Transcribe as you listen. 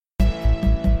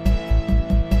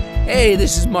Hey,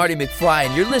 this is Marty McFly,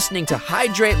 and you're listening to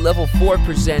Hydrate Level 4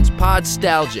 Presents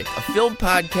Podstalgic, a film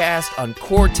podcast on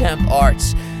Core Temp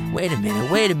Arts. Wait a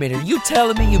minute. Are you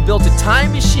telling me you built a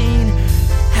time machine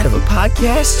out of a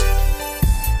podcast?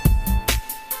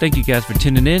 Thank you guys for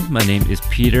tuning in. My name is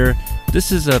Peter.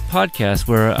 This is a podcast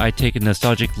where I take a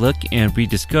nostalgic look and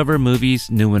rediscover movies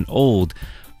new and old.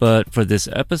 But for this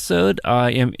episode,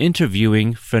 I am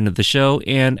interviewing friend of the show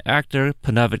and actor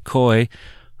Panavit Koi,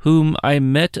 whom I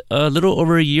met a little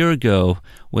over a year ago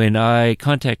when I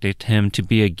contacted him to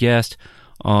be a guest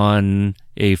on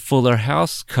a Fuller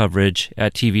House coverage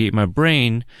at TV Ate My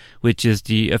Brain, which is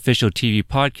the official TV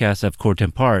podcast of Core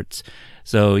Temp Arts.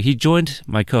 So he joined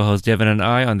my co-host Devin and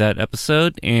I on that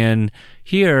episode, and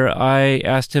here I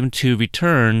asked him to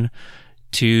return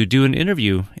to do an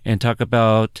interview and talk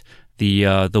about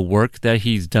the work that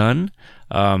he's done,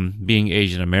 being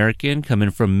Asian American,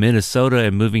 coming from Minnesota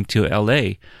and moving to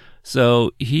LA. So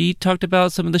he talked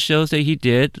about some of the shows that he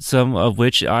did, some of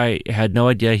which I had no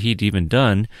idea he'd even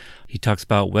done. He talks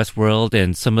about Westworld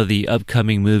and some of the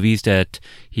upcoming movies that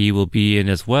he will be in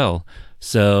as well.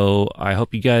 So I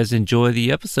hope you guys enjoy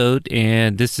the episode,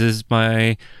 and this is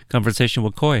my conversation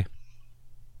with Koi.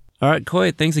 All right, Koi,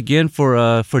 thanks again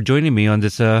for joining me on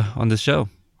this show.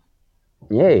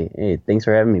 Yay! Hey, thanks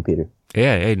for having me, Peter.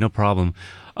 Yeah, hey, no problem.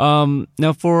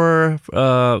 Now for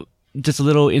just a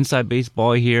little inside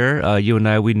baseball here. You and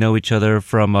I, we know each other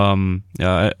from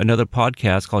another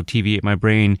podcast called TV Ate My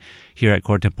Brain here at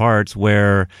Core Temp Arts,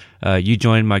 where you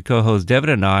joined my co-host Devin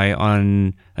and I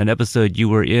on an episode you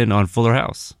were in on Fuller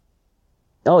House.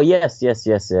 Oh, yes. Yeah,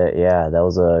 that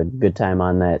was a good time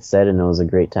on that set, and it was a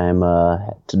great time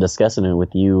to discussing it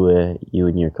with you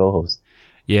and your co-host.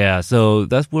 Yeah, so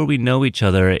that's where we know each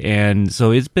other, and so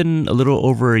it's been a little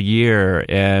over a year,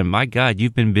 and my God,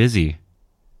 you've been busy.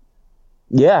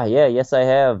 Yes, I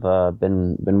have.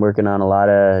 Been working on a lot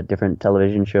of different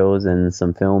television shows and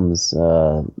some films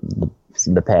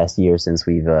the past year since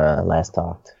we've last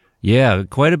talked. Yeah,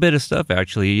 quite a bit of stuff,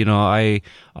 actually. You know, I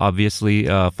obviously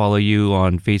follow you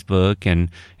on Facebook and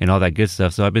all that good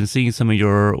stuff, so I've been seeing some of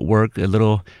your work a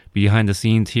little behind the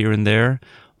scenes here and there.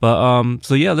 But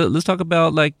so yeah, let's talk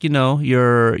about, like, you know,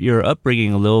 your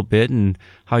upbringing a little bit and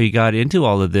how you got into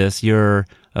all of this. You're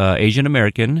Asian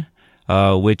American,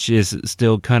 which is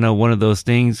still kind of one of those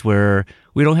things where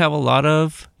we don't have a lot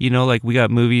of, you know, like we got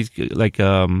movies like you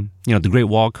know, The Great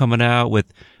Wall coming out with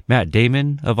Matt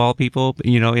Damon of all people,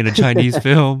 you know, in a Chinese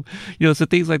film, you know, so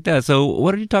things like that. So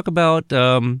what did you talk about,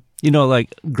 you know,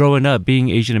 like growing up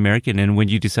being Asian American and when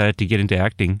you decided to get into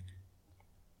acting?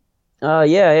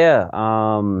 Growing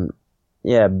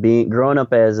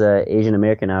up as a Asian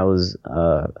American, I was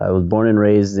born and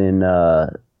raised in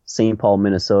St. Paul,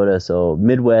 Minnesota, so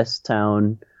Midwest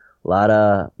town. A lot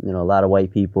of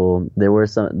white people. There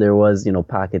was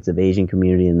pockets of Asian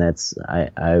community, and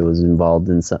I was involved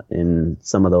in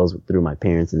some of those through my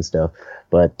parents and stuff.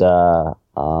 But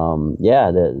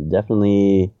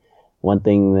definitely one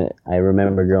thing that I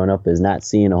remember growing up is not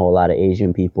seeing a whole lot of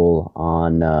Asian people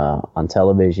on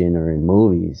television or in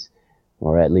movies,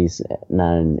 or at least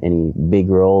not in any big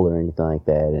role or anything like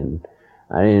that. And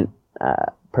I didn't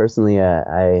personally.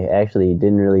 I actually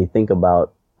didn't really think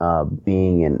about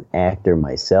being an actor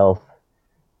myself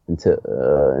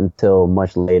until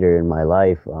much later in my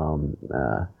life.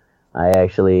 I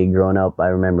actually, growing up, I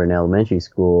remember in elementary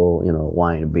school, you know,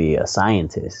 wanting to be a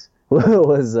scientist.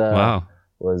 Wow.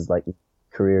 Was like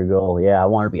career goal. Yeah, I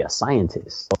want to be a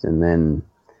scientist. And then,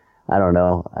 I don't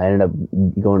know, I ended up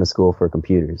going to school for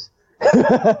computers.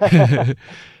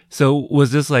 So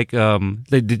was this like,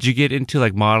 did you get into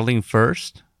like modeling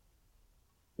first?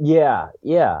 Yeah.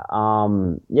 I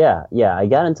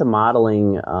got into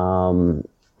modeling around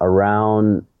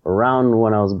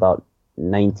when I was about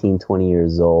 19, 20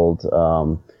 years old.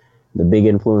 The big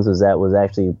influence was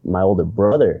actually my older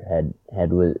brother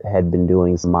had been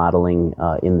doing some modeling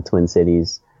in the Twin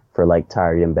Cities for like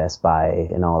Target and Best Buy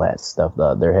and all that stuff.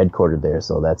 They're headquartered there,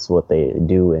 so that's what they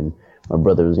do. And my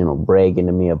brother was, you know, bragging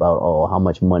to me about how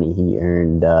much money he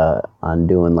earned on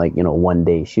doing, like, you know, one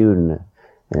day shooting.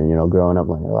 And, you know, growing up,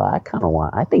 like, well,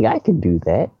 I think I can do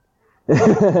that.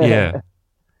 Yeah.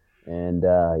 And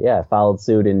I followed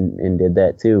suit and did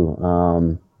that too.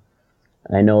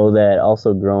 I know that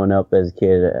also growing up as a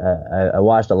kid, I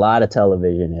watched a lot of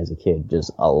television as a kid,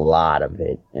 just a lot of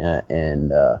it.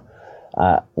 And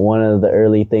one of the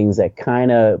early things that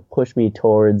kind of pushed me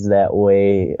towards that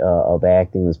way of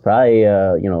acting was probably,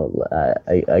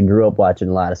 I grew up watching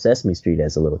a lot of Sesame Street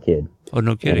as a little kid. Oh,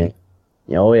 no kidding.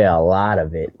 Oh yeah, a lot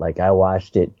of it. Like, I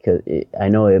watched it because I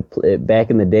know it back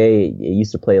in the day. It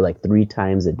used to play like 3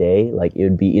 times a day. Like, it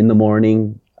would be in the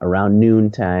morning, around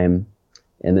noontime,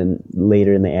 and then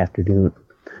later in the afternoon.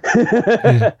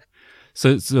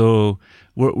 So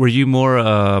were you more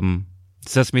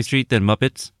Sesame Street than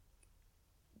Muppets?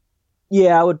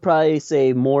 Yeah, I would probably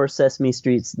say more Sesame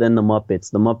Streets than the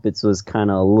Muppets. The Muppets was kind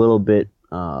of a little bit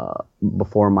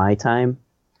before my time,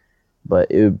 but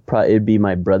it'd be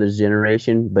my brother's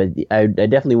generation. But I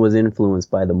definitely was influenced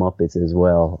by the Muppets as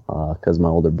well, because my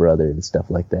older brother and stuff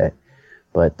like that.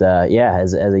 But yeah,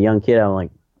 as a young kid, I'm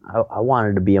like, I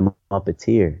wanted to be a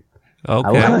Muppeteer.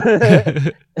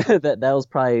 Okay. That was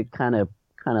probably kind of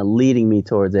leading me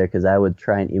towards there, because I would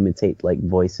try and imitate like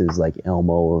voices like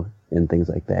Elmo and things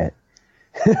like that.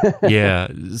 Yeah.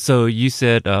 So you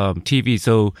said TV.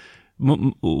 So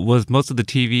was most of the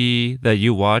TV that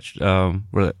you watched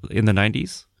were in the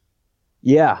 90s?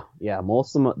 Yeah.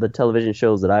 Most of the television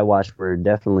shows that I watched were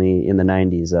definitely in the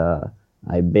 90s.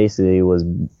 I basically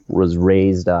was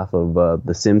raised off of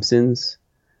The Simpsons,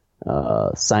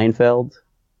 Seinfeld.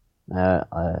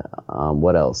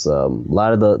 What else? A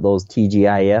lot of those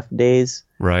TGIF days.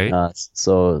 Right.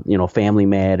 So Family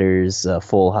Matters,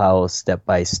 Full House, Step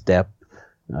by Step.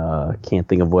 Can't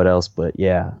think of what else, but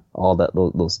yeah, all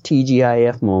those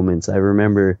TGIF moments. I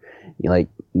remember,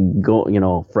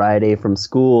 Friday from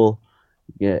school,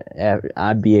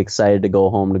 I'd be excited to go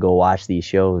home to go watch these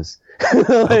shows.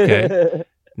 Okay.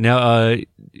 Now,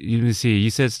 you see, you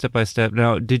said Step by Step.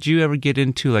 Now, did you ever get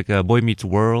into like a Boy Meets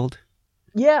World?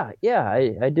 Yeah,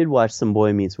 I did watch some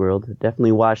Boy Meets World.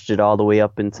 Definitely watched it all the way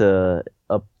up to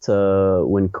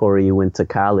when Corey went to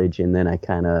college, and then I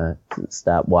kind of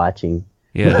stopped watching.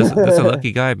 Yeah, that's a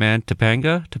lucky guy, man.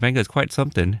 Topanga is quite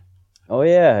something. Oh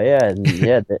yeah,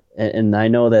 and I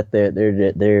know that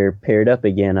they're paired up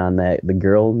again on that The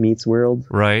Girl Meets World.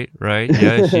 Right.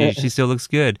 Yeah, she still looks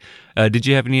good. Did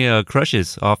you have any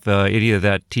crushes off any of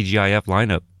that TGIF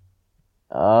lineup?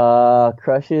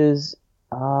 Crushes.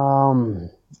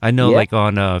 I know, like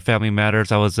on Family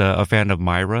Matters, I was a fan of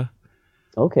Myra.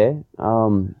 Okay.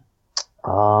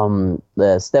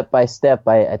 The Step by Step,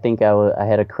 I think I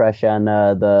had a crush on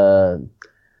the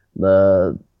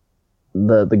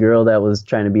girl that was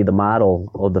trying to be the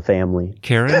model of the family.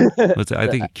 Karen? I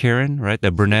think Karen, right?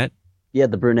 The brunette? Yeah,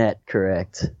 the brunette,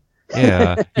 correct.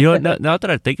 Yeah. Now that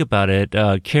I think about it,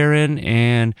 Karen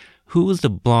and who was the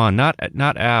blonde?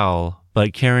 Not Al,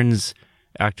 but Karen's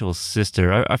actual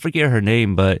sister. I forget her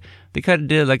name, but they kind of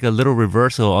did like a little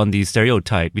reversal on the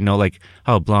stereotype, like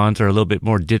how blondes are a little bit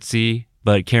more ditzy,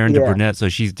 but Karen's a brunette, so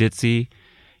she's ditzy.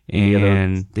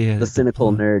 And the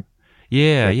cynical nerd.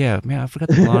 Yeah, man, I forgot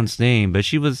the blonde's name, but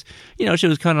she was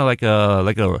kind of like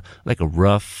a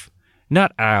rough,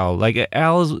 not Al. Like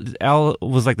Al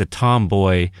was like the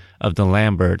tomboy of the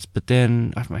Lamberts, but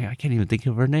then I can't even think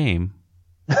of her name.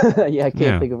 Yeah, I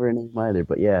can't think of her name either,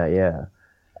 but yeah.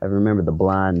 I remember the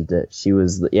blonde. She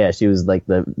was like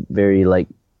the very like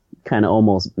kind of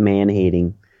almost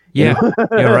man-hating. Yeah,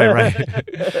 right.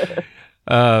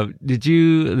 Did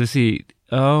you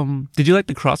like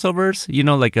the crossovers?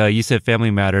 Like you said, Family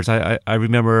Matters. I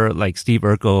remember like Steve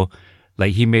Urkel,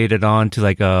 like he made it on to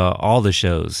like all the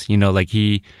shows. Like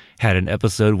he had an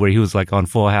episode where he was like on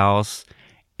Full House,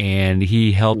 and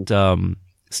he helped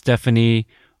Stephanie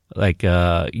like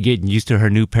getting used to her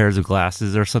new pairs of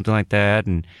glasses or something like that,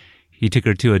 and he took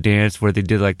her to a dance where they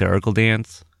did like the Urkel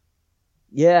dance.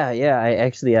 Yeah.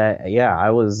 I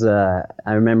was. I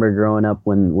remember growing up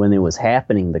when it was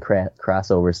happening, the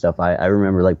crossover stuff. I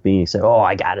remember like being excited. Oh,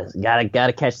 I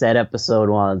gotta catch that episode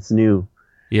while it's new.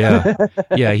 Yeah.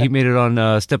 He made it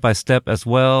on Step by Step as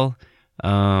well.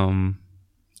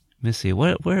 Let's see,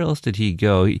 where else did he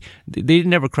go? They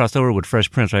never crossed over with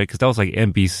Fresh Prince, right? Because that was like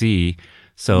NBC.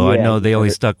 So I know they only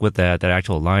stuck with that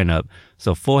actual lineup.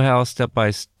 So Full House, Step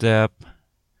by Step.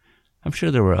 I'm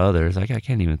sure there were others. I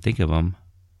can't even think of them.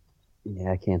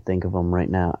 Yeah, I can't think of them right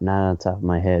now. Not on top of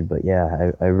my head, but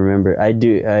yeah, I remember. I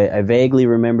vaguely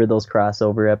remember those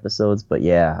crossover episodes, but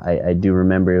yeah, I do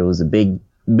remember it was a big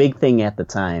thing at the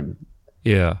time.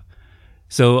 Yeah.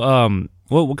 So,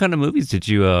 what kind of movies did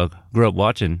you grow up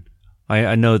watching?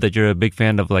 I know that you're a big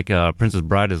fan of like Princess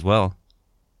Bride as well.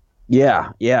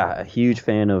 Yeah, a huge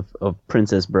fan of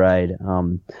Princess Bride.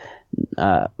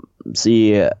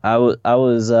 See, I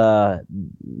was the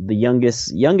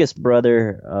youngest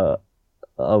brother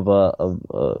of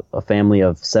a family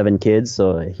of 7 kids,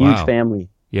 so a huge family.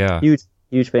 Yeah,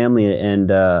 huge family, and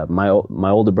my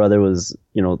older brother was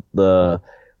we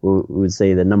would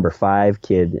say the number 5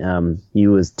 kid. He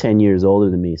was 10 years older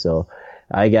than me, so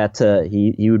I got to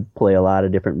he would play a lot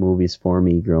of different movies for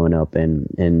me growing up,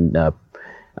 and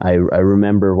I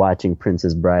remember watching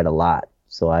Princess Bride a lot.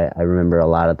 So I remember a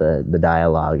lot of the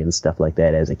dialogue and stuff like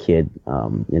that as a kid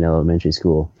in elementary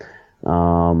school.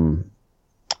 I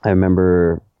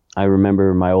remember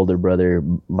my older brother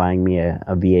buying me a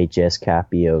VHS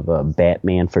copy of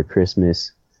Batman for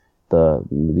Christmas,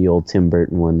 the old Tim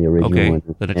Burton one, the original one.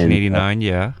 The 1989,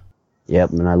 yeah.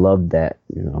 Yep, and I loved that,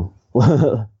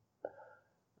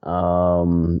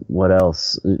 What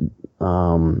else?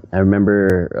 I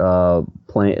remember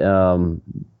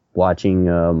watching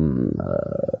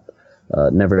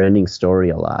Never Ending Story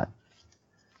a lot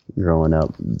growing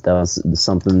up. That was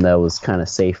something that was kind of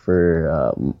safe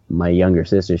for my younger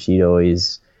sister. She'd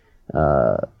always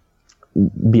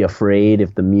be afraid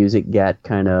if the music got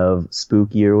kind of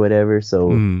spooky or whatever.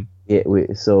 So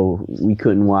we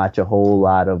couldn't watch a whole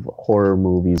lot of horror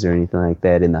movies or anything like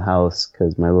that in the house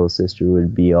because my little sister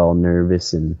would be all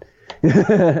nervous and.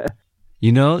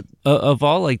 Of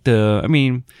all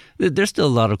there's still a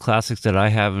lot of classics that I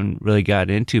haven't really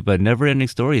got into, but Never Ending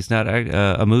Story is not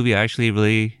a movie I actually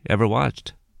really ever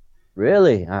watched.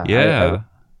 Really? Yeah.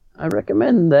 I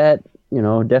recommend that.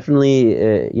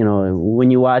 Definitely.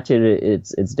 When you watch it,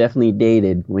 it's definitely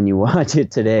dated when you watch it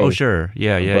today. Oh, sure.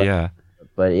 Yeah.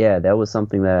 But yeah, that was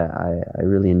something that I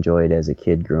really enjoyed as a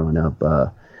kid growing up.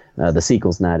 The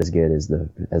sequel's not as good as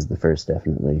the first,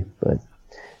 definitely, but.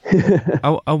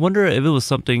 I wonder if it was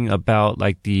something about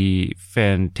like the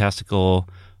fantastical,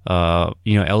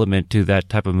 element to that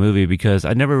type of movie, because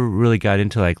I never really got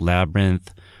into like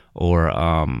Labyrinth or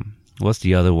what's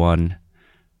the other one?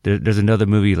 There's another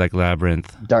movie like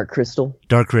Labyrinth. Dark Crystal.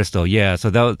 Dark Crystal, yeah.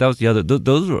 So that was the other.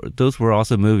 Those were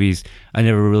also movies I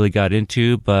never really got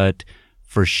into, but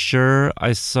for sure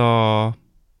I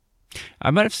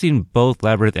might have seen both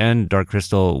Labyrinth and Dark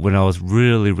Crystal when I was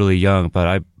really, really young, but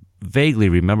I vaguely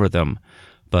remember them.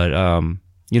 But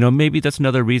maybe that's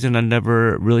another reason I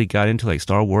never really got into like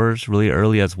Star Wars really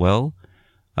early as well.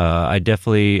 I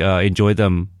definitely enjoyed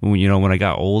them when I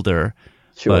got older.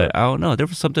 Sure. But I don't know, there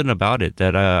was something about it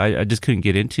that I just couldn't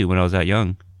get into when I was that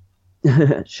young.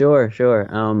 Sure.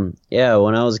 Yeah,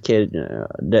 when I was a kid,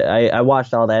 I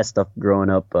watched all that stuff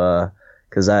growing up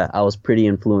because I was pretty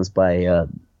influenced by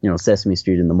Sesame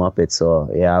Street and the Muppets. So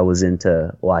yeah, I was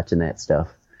into watching that stuff.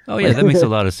 Oh yeah, that makes a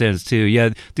lot of sense too. Yeah,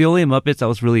 the only Muppets I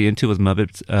was really into was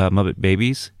Muppet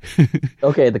Babies.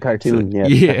 Okay, the cartoon. So,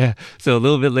 yeah. So a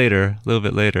little bit later.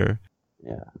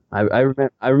 Yeah, I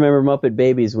remember Muppet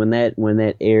Babies when that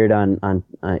aired on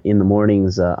in the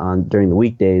mornings during the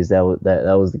weekdays. That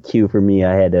was the cue for me.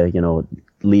 I had to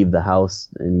leave the house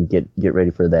and get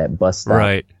ready for that bus stop.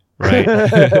 Right.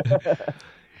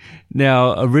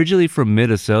 Now, originally from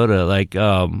Minnesota,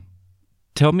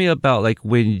 tell me about like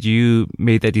when you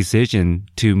made that decision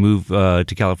to move to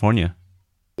California.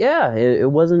 Yeah,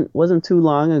 it wasn't too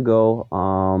long ago.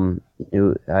 I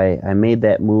made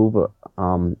that move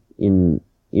in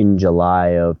July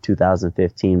of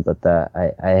 2015, but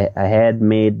I had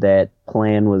made that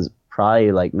plan was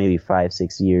probably like maybe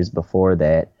 5-6 years before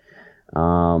that.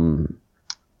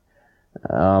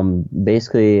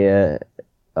 Basically,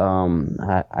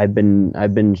 I've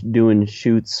been doing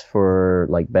shoots for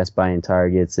like Best Buy and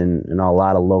Targets and a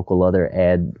lot of local other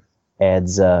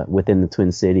ads within the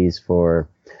Twin Cities for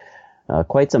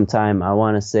quite some time. I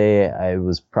want to say I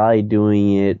was probably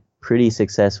doing it pretty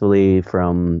successfully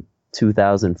from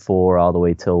 2004 all the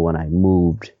way till when I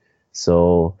moved.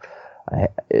 So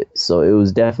it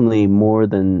was definitely more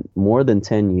than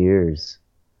 10 years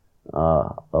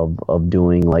of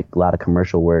doing like a lot of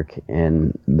commercial work.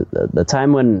 And the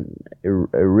time when it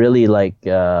really like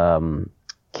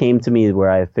came to me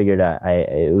where I figured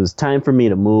it was time for me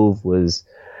to move was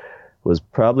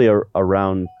probably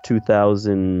around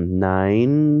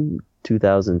 2009,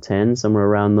 2010, somewhere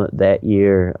around that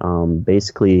year.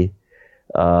 Basically,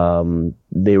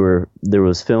 there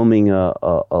was filming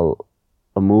a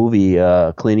movie.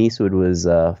 Clint Eastwood was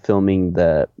filming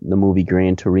the movie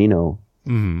Gran Torino.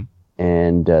 Mm-hmm.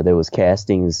 And there was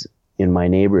castings in my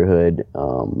neighborhood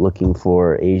looking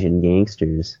for Asian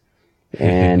gangsters,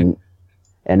 and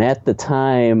at the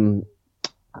time,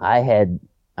 I had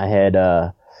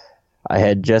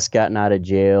just gotten out of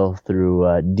jail through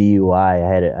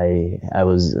DUI. I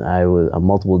was a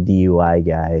multiple DUI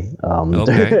guy.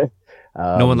 Okay.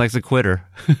 No one likes a quitter.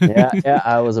 yeah,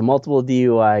 I was a multiple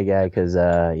DUI guy because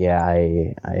I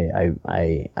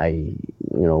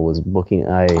was booking.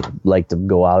 I like to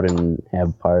go out and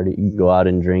go out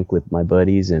and drink with my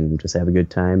buddies and just have a good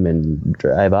time and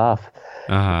drive off.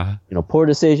 Uh-huh. Poor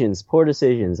decisions. I'll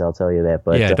tell you that.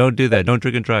 But yeah, don't do that. Don't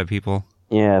drink and drive, people.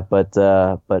 Yeah, but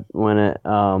when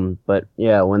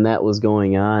when that was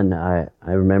going on, I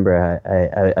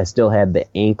remember I still had the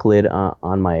anklet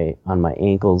on my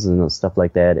ankles and stuff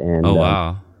like that, and Oh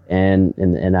wow.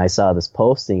 and I saw this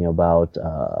posting about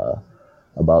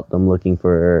them looking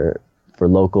for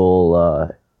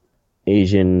local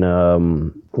Asian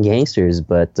gangsters,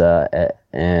 but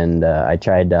I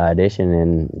tried to audition,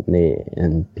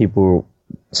 and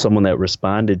someone that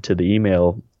responded to the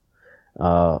email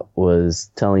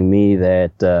was telling me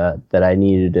that I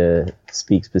needed to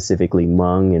speak specifically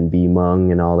Hmong and be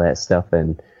Hmong and all that stuff,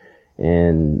 and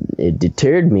it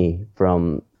deterred me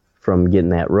from getting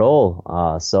that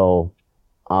role. So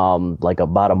like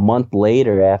about a month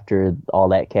later, after all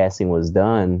that casting was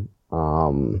done,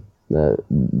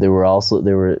 they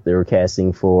were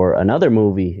casting for another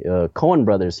movie, Coen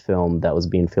Brothers film that was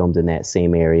being filmed in that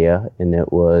same area, and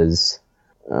it was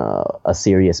A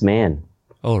Serious Man.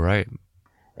 Oh right.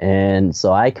 And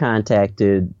so I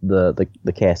contacted the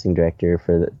casting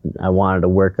director I wanted to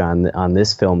work on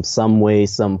this film some way,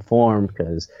 some form,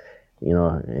 because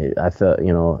I felt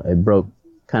it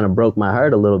kind of broke my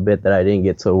heart a little bit that I didn't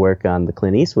get to work on the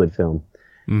Clint Eastwood film.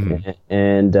 Mm-hmm.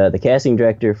 And the casting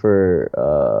director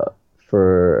for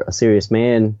A Serious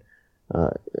Man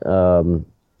told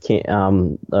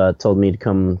me to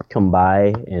come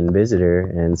by and visit her,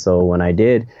 and so when I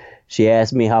did, she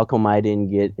asked me how come I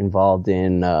didn't get involved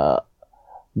in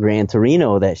Gran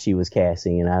Torino that she was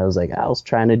casting, and I was like, I was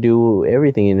trying to do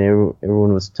everything, and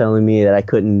everyone was telling me that I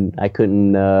couldn't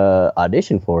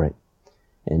audition for it.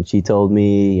 And she told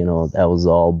me, that was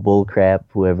all bull crap.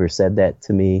 Whoever said that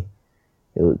to me,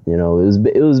 it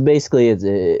was basically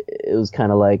it was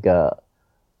kind of like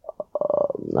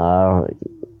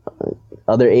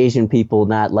other Asian people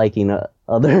not liking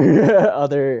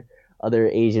other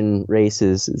Asian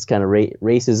races. It's kind of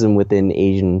racism within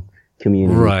Asian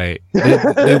community. Right.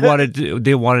 They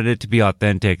wanted it to be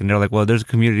authentic, and they're like, well, there's a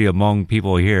community among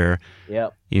people here.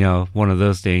 Yep. One of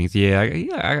those things. Yeah,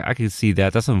 I can see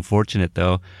that. That's unfortunate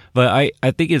though. But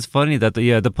I think it's funny that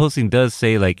the posting does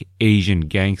say like Asian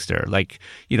gangster. Like,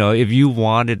 if you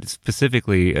wanted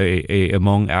specifically a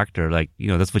Hmong actor, like,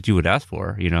 that's what you would ask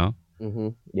for, Mm-hmm.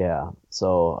 Yeah.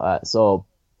 So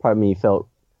part of me felt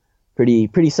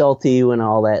pretty salty when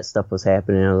all that stuff was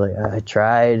happening. I was like, I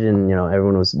tried, and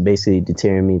everyone was basically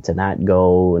deterring me to not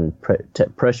go and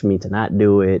push me to not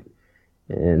do it.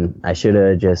 And I should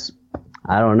have just,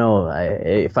 I don't know.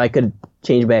 If I could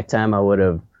change back time, I would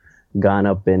have gone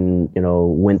up and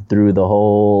went through the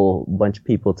whole bunch of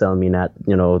people telling me not,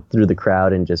 through the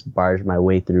crowd, and just barged my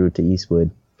way through to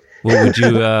Eastwood.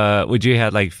 Well, would you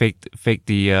have like fake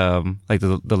the like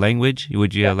the language?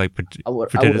 Would you have like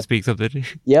pretend to speak something?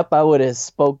 Yep, I would have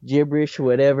spoke gibberish,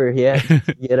 whatever. Yeah,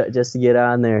 just to get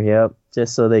on there. Yep,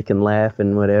 just so they can laugh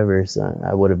and whatever. So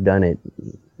I would have done it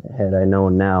had I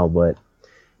known now. But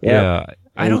yeah.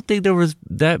 I don't think there was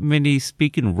that many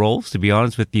speaking roles, to be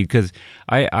honest with you, because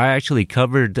I actually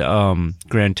covered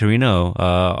Gran Torino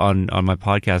on my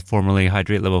podcast, formerly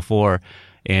Hydrate Level 4.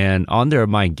 And on there,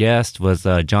 my guest was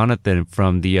Jonathan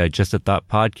from the Just a Thought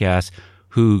podcast,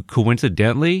 who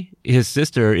coincidentally, his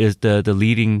sister is the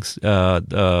leading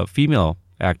female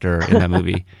actor in that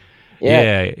movie.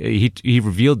 Yeah, he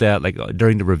revealed that like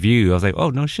during the review. I was like, oh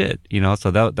no shit,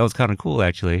 So that was kind of cool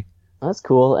actually. That's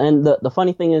cool. And the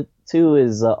funny thing too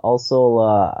is also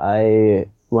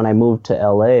when I moved to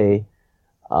LA,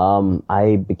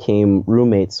 I became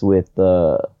roommates with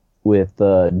Dua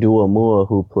Mua,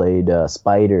 who played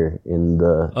Spider in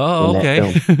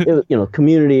that film. It was,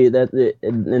 community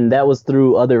and that was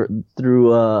through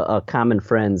common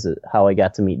friends how I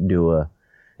got to meet Dua.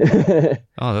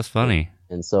 Oh, that's funny.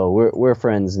 And so we're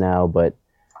friends now, but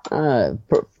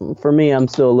for me, I'm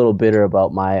still a little bitter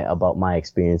about my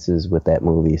experiences with that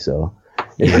movie. So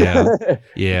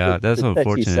yeah, that's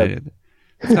unfortunate.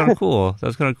 It's kind of cool.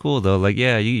 That's kind of cool though. Like,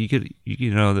 yeah, you could,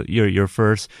 your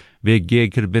first big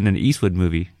gig could have been an Eastwood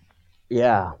movie.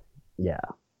 Yeah.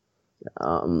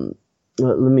 Let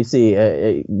me see.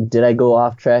 Did I go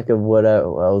off track of what I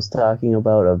was talking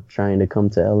about of trying to come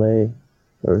to LA?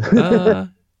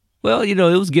 Well, it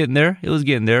was getting there.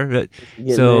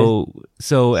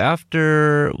 So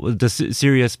after the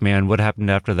Serious Man, what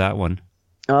happened after that one?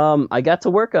 I got to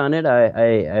work on it.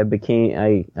 I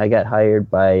got hired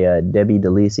by Debbie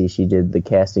DeLisi. She did the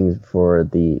castings for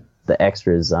the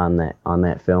extras on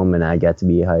that film, and I got to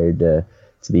be hired to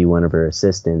be one of her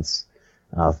assistants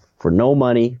for no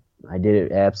money. I did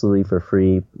it absolutely for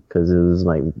free because it was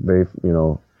like very,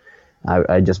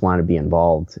 I just wanted to be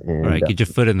involved and get your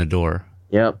foot in the door.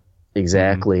 Yep.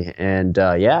 Exactly, and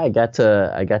I got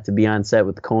to be on set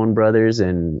with the Coen brothers,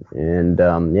 and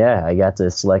I got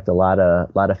to select a lot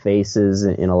of faces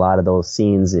in a lot of those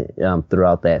scenes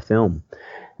throughout that film.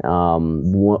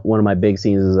 One of my big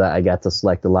scenes is I got to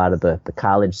select a lot of the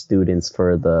college students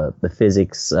for the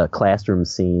physics classroom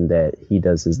scene that he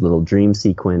does his little dream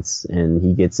sequence, and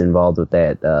he gets involved with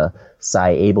that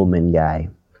Cy Abelman guy,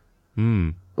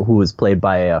 who was played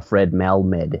by Fred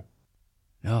Malmed.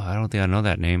 No, I don't think I know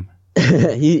that name.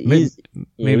 Maybe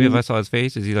if I saw his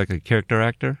face, is he like a character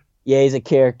actor? Yeah, he's a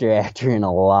character actor in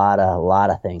a lot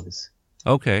of things.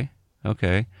 Okay.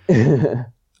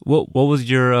 What was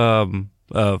your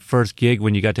first gig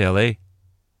when you got to LA?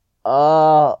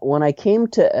 When I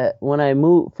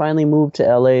finally moved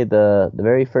to LA, the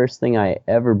very first thing I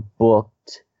ever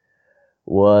booked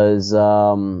was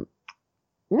I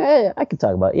could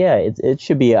talk about it. Yeah, it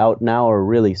should be out now or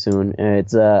really soon. And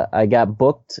it's I got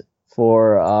booked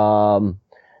for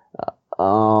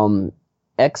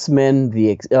X-Men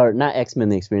not X-Men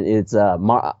the Experience. It's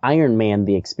Iron Man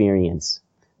the Experience,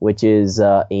 which is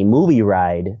a movie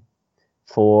ride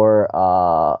for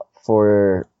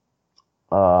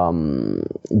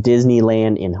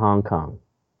Disneyland in Hong Kong.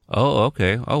 Oh,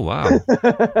 okay. Oh, wow.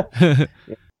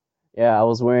 Yeah, I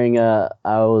was wearing a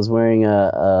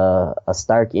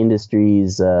Stark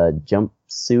Industries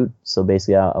jumpsuit. So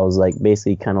basically, I was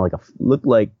kind of looked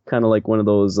like one of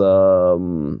those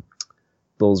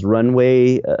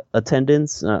runway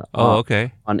attendants.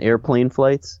 Okay. On airplane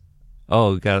flights.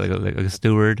 Oh, got like a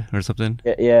steward or something.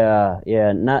 Yeah.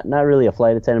 Not really a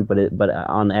flight attendant, but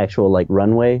on the actual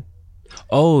runway.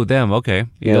 Oh, them. Okay.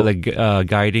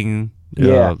 Guiding.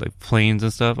 Like planes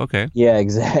and stuff. Okay. Yeah,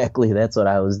 exactly. That's what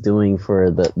I was doing for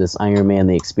this Iron Man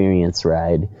the Experience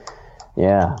ride.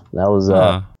 Yeah, that was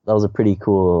a pretty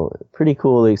cool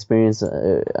experience.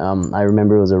 I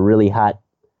remember it was a really hot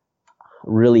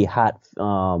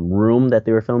room that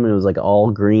they were filming. It was like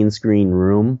all green screen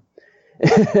room.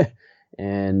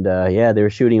 And they were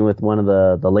shooting with one of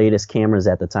the latest cameras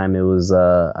at the time. It was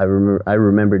I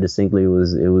remember distinctly it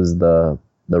was the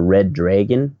Red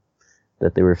Dragon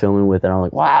that they were filming with, and I'm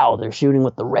like, wow, they're shooting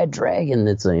with the Red Dragon.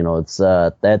 It's like a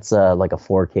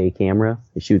 4K camera.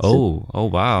 It shoots. Oh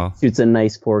wow. Shoots a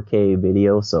nice 4K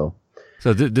video. So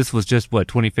this was just what,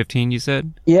 2015? You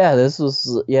said? Yeah, this was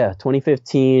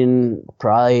 2015,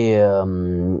 probably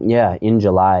in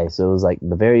July. So it was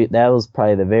that was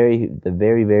probably the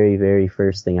very very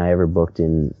first thing I ever booked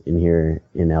in here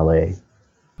in LA.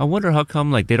 I wonder how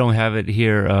come they don't have it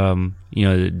here,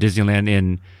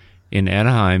 Disneyland in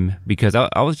Anaheim, because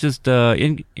I was just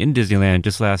in Disneyland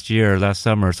just last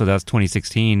summer, so that's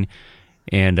 2016,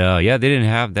 and they didn't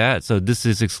have that, so this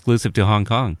is exclusive to Hong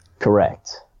Kong.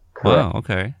 Correct. Wow,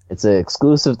 okay. It's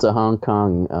exclusive to Hong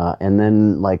Kong, and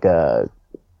then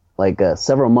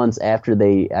several months after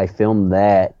I filmed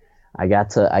that, I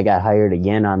got hired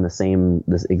again on this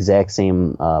exact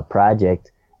same project,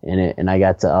 and I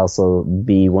got to also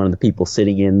be one of the people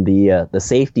sitting in the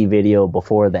safety video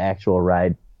before the actual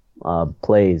ride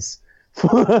plays.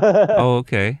 Oh,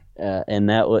 okay.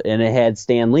 And it had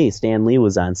Stan Lee. Stan Lee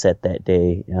was on set that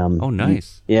day. Oh,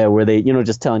 nice. Yeah, where they,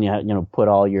 just telling you how, put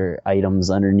all your items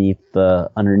underneath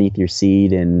your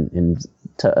seat and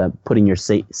putting your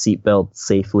seatbelt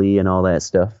safely and all that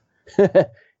stuff, and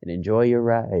enjoy your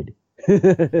ride.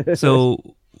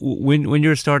 So when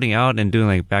you're starting out and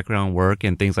doing background work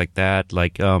and things like that,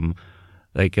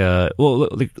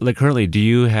 currently, do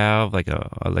you have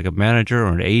a manager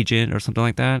or an agent or something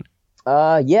like that?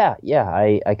 Yeah.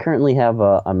 I currently have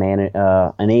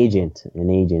an agent. An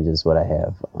agent is what I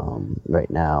have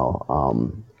right now.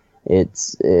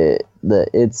 It's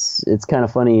kind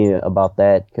of funny about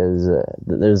that because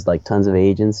there's tons of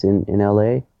agents in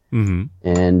LA, mm-hmm.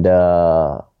 and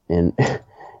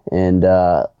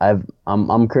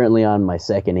I'm currently on my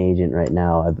second agent right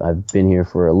now. I've been here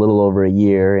for a little over a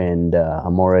year, and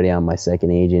I'm already on my second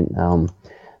agent.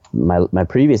 My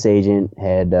previous agent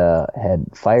had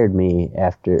fired me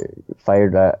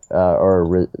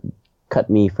cut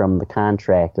me from the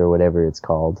contract or whatever it's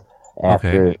called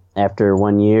after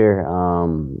 1 year.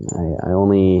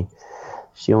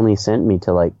 She only sent me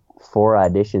to 4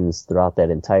 auditions throughout that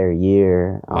entire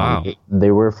year. Wow.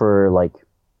 They were for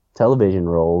television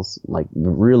roles,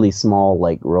 really small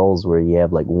roles where you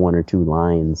have 1 or 2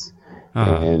 lines.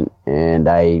 Uh-huh. And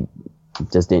I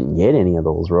just didn't get any of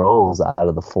those roles out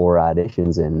of the 4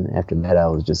 auditions, and after that I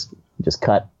was just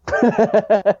cut.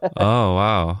 Oh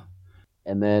wow.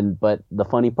 And then, but the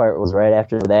funny part was right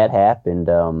after that happened,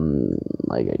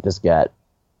 I just got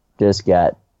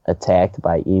attacked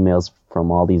by emails from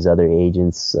all these other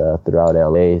agents throughout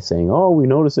LA saying, "Oh, we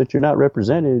noticed that you're not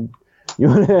represented. you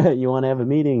wanna have a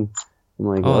meeting? I'm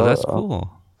like, Oh, that's cool.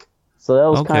 So that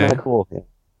was kind Okay. of cool.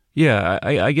 Yeah,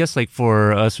 I guess like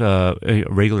for us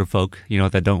regular folk,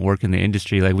 that don't work in the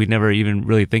industry, like we never even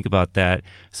really think about that.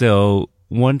 So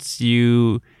once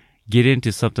you get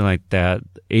into something like that,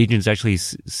 agents actually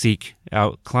seek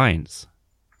out clients.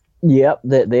 Yep,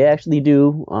 they actually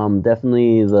do.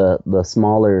 Definitely the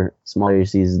smaller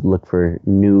agencies look for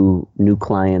new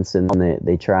clients, and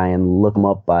they try and look them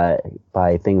up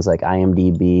by things like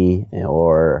IMDb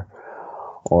or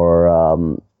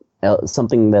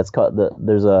something that's called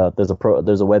there's a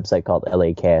website called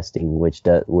LA Casting, which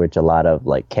a lot of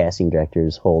like casting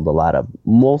directors hold a lot of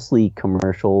mostly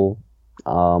commercial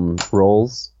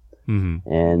roles.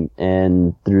 Mm-hmm.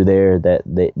 And through there that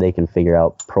they can figure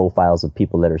out profiles of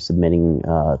people that are submitting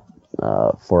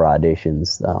for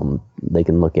auditions. They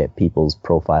can look at people's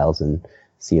profiles and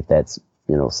see if that's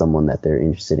someone that they're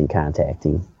interested in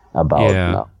contacting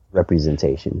about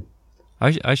representation.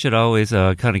 I should always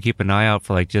kind of keep an eye out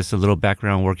for like just a little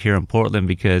background work here in Portland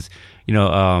because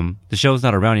the show's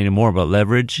not around anymore, but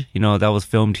Leverage, that was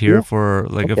filmed here for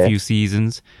like a few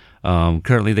seasons.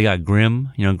 Currently they got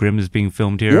Grimm. Grimm is being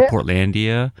filmed here,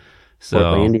 Portlandia. So,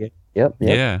 Portlandia. Yep.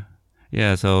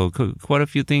 Yeah. So quite a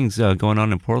few things going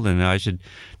on in Portland. I should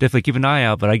definitely keep an eye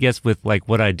out. But I guess with like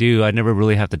what I do, I never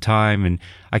really have the time, and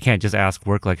I can't just ask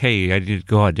work like, "Hey, I need to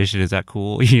go audition. Is that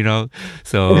cool?"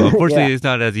 So unfortunately, it's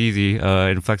not as easy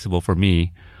and flexible for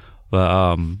me.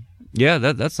 But yeah,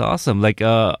 that's awesome. Like,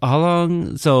 how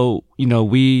long? So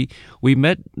we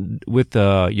met with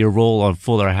your role on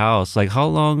Fuller House. Like, how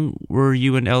long were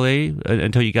you in LA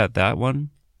until you got that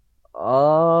one?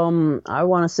 I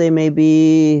want to say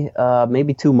maybe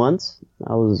 2 months.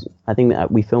 I think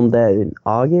that we filmed that in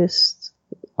August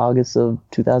of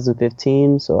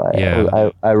 2015. So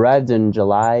I arrived in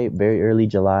July, very early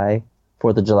July,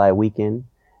 4th of July weekend.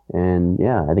 And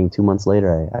yeah, I think 2 months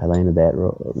later, I landed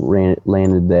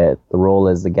the role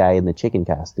as the guy in the chicken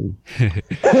costume.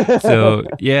 So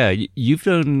yeah, you've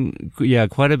done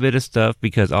quite a bit of stuff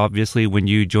because obviously when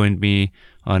you joined me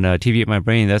on TV at My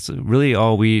Brain, that's really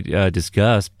all we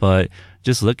discussed. But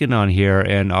just looking on here,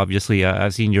 and obviously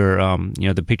I've seen your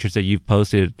the pictures that you've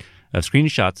posted of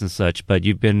screenshots and such. But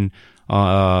you've been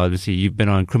you've been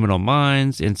on Criminal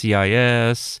Minds,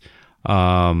 NCIS.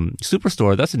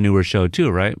 Superstore, that's a newer show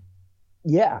too, right?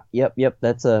 Yeah, yep.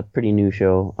 That's a pretty new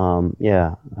show.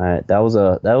 That was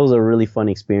a really fun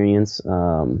experience.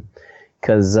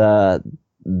 Cause the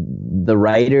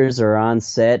writers are on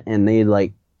set and they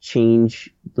change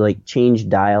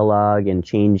dialogue and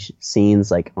change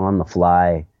scenes like on the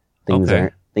fly. Things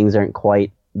aren't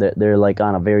quite. They're like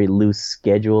on a very loose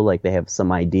schedule. Like they have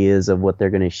some ideas of what they're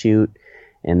gonna shoot.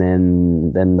 And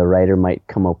then the writer might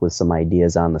come up with some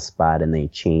ideas on the spot, and they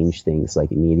change things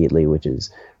like immediately, which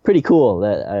is pretty cool.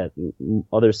 That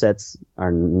other sets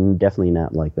are definitely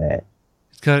not like that.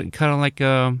 It's kind of like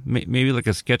maybe like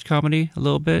a sketch comedy a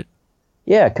little bit.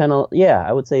 Yeah, kind of. Yeah,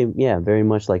 I would say very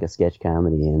much like a sketch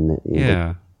comedy, and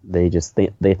they just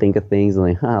they think of things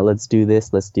and like, let's do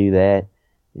this, let's do that.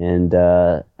 And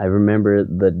I remember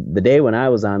the day when I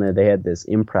was on it, they had this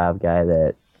improv guy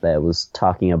that was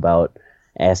talking about.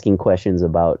 Asking questions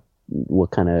about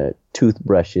what kind of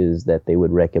toothbrushes that they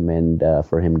would recommend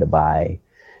for him to buy,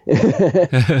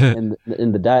 and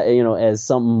as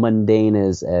something mundane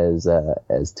as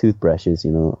toothbrushes,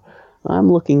 I'm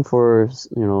looking for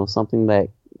something that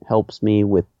helps me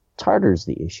with tartar's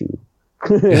the issue.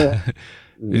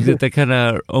 That kind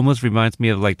of almost reminds me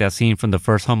of like that scene from the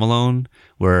first Home Alone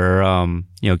where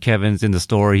Kevin's in the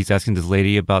store, he's asking this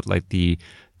lady about like the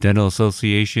dental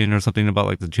association or something about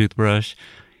like the toothbrush,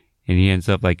 and he ends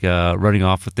up like running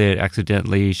off with it,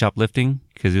 accidentally shoplifting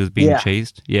because he was being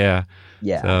chased. So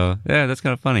that's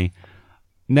kind of funny.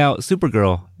 Now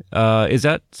Supergirl, is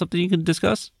that something you can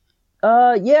discuss?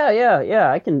 I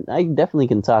definitely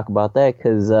can talk about that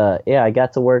because I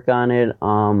got to work on it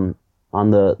on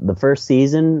the first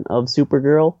season of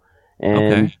Supergirl.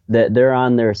 And they're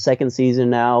on their second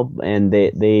season now, and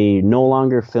they no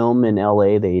longer film in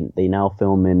LA. They now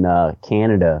film in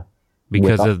Canada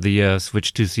because of the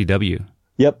switch to CW.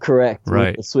 Yep, correct.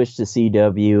 Right, the switch to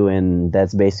CW, and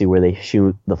that's basically where they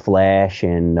shoot the Flash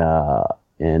and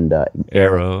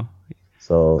Arrow.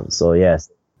 So yes.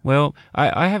 Well,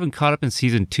 I haven't caught up in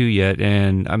season 2 yet,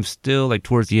 and I'm still like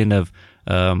towards the end of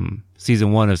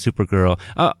season 1 of Supergirl.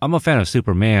 I'm a fan of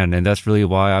Superman, and that's really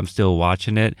why I'm still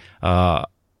watching it. I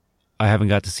haven't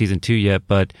got to season 2 yet,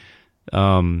 but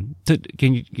can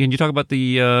you talk about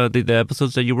the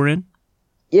episodes that you were in?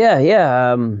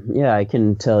 I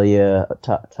can tell you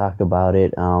talk about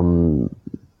it.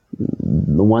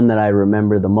 the one that I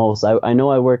remember the most. I know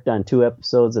I worked on 2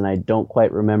 episodes, and I don't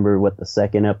quite remember what the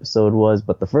second episode was,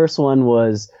 but the first one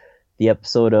was the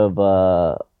episode of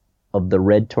the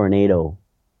Red Tornado.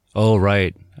 Oh,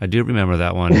 right. I do remember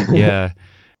that one. Yeah.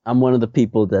 I'm one of the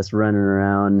people that's running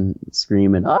around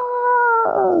screaming, "Ah!"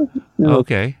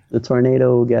 Okay. The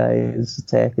tornado guy is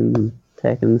attacking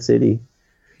the city.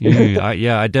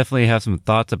 I definitely have some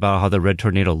thoughts about how the Red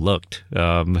Tornado looked.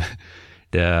 I'll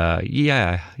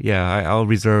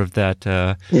reserve that,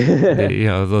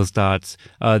 those thoughts.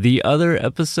 The other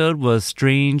episode was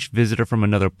Strange Visitor from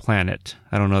Another Planet.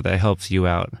 I don't know if that helps you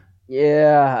out.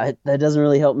 Yeah, that doesn't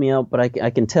really help me out, but I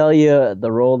can tell you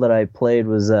the role that I played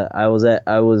was I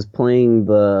was playing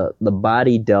the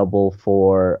body double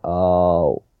for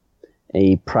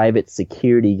a private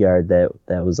security guard that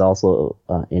was also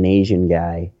an Asian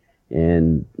guy.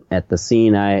 And at the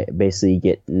scene, I basically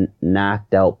get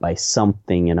knocked out by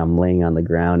something, and I'm laying on the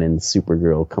ground, and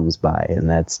Supergirl comes by, and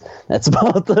that's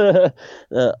about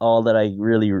all that I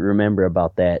really remember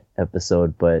about that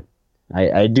episode. But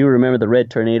I do remember the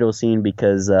Red Tornado scene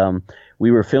because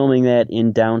we were filming that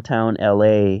in downtown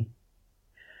LA,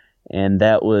 and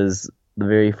that was the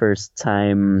very first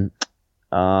time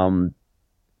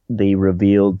they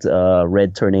revealed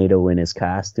Red Tornado in his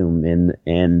costume,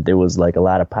 and there was like a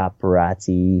lot of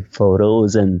paparazzi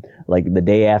photos, and like the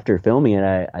day after filming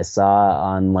it, I saw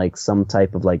on like some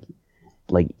type of like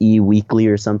E-Weekly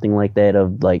or something like that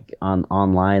of like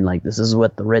online, like, this is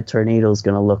what the Red Tornado is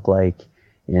gonna look like,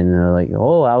 and I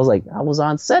was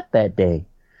on set that day.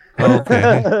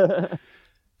 Okay.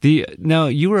 Now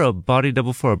you were a body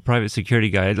double for a private security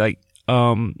guy, like.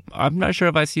 I'm not sure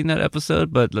if I've seen that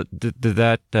episode, but did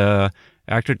that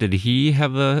actor, did he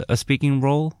have a speaking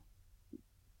role?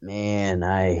 Man,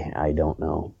 I don't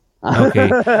know. Okay.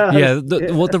 Yeah.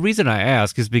 The reason I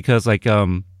ask is because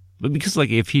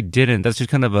if he didn't, that's just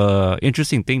kind of a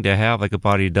interesting thing to have, like a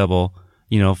body double,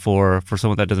 for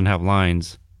someone that doesn't have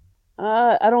lines.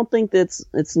 I don't think it's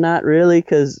not really,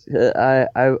 because I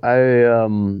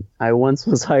once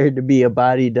was hired to be a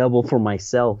body double for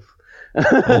myself.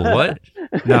 Oh, what?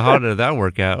 Now, how did that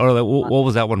work out? Or what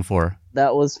was that one for?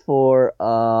 That was for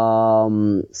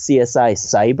CSI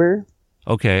Cyber.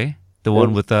 Okay, the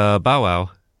one with Bow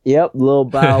Wow. Yep, little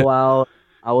Bow Wow.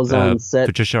 I was on set.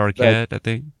 Patricia Arquette, I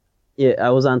think. Yeah, I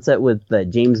was on set with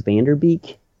James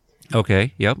Vanderbeek.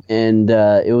 Okay, yep. And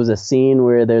it was a scene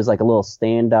where there's like a little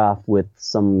standoff with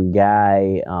some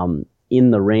guy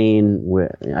in the rain,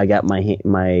 where I got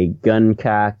my gun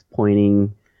cocked,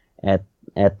 pointing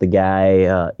at the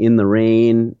guy in the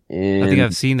rain, and I think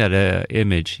I've seen that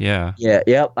image. Yeah. Yeah.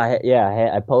 Yep.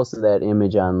 I posted that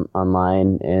image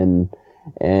online, and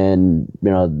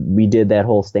we did that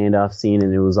whole standoff scene,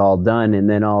 and it was all done. And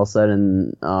then all of a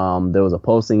sudden, there was a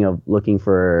posting of looking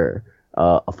for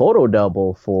a photo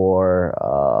double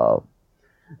for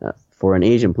an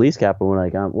Asian police cop, and we're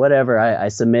like, whatever. I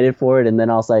submitted for it, and then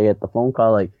also I get the phone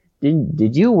call like,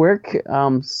 did you work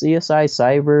CSI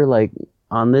Cyber like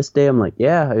on this day? I'm like,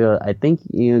 yeah. I think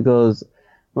he goes,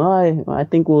 well, I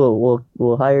think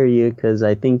we'll hire you, because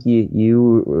I think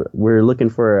we're looking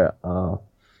for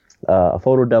a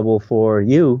photo double for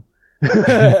you,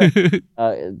 because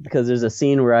there's a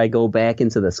scene where I go back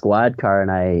into the squad car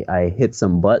and I hit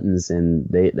some buttons, and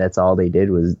that's all they did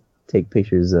was take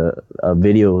pictures, a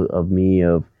video of me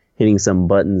of hitting some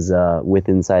buttons with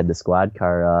inside the squad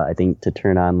car. I think to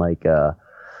turn on like the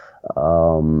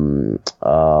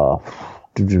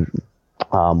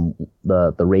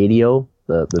radio,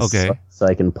 okay. so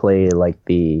I can play like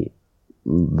the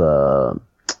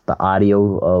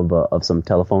audio of some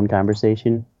telephone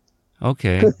conversation.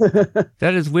 Okay.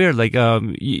 That is weird. Like,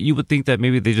 you would think that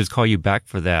maybe they just call you back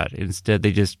for that. Instead,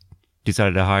 they just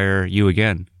decided to hire you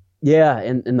again. Yeah,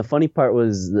 and the funny part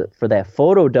was for that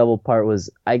photo double part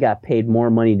was I got paid more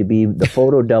money to be the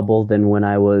photo double than when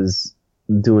I was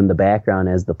doing the background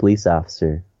as the police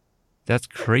officer. That's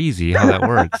crazy how that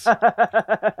works.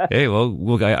 Hey,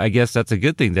 well, I guess that's a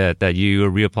good thing that you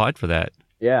reapplied for that.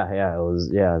 Yeah, it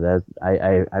was. Yeah, that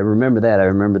I remember that. I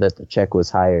remember that the check was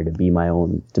higher to be my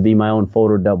own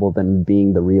photo double than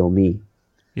being the real me.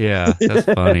 Yeah, that's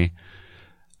funny.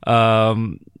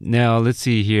 Now let's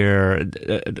see here.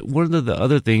 One of the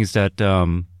other things that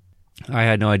I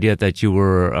had no idea that you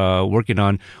were working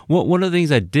on. One of the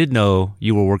things I did know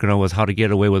you were working on was How to Get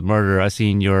Away with Murder. I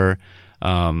seen your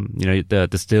the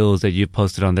stills that you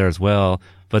posted on there as well.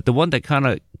 But the one that kind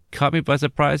of caught me by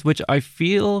surprise, which I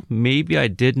feel maybe I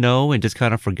did know and just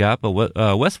kind of forgot, but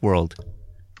Westworld.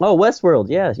 Oh, Westworld,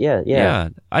 yeah. Yeah,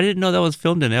 I didn't know that was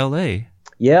filmed in L.A.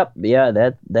 Yep, yeah,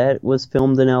 that was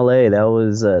filmed in L.A. That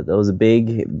was a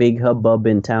big hubbub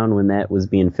in town when that was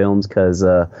being filmed because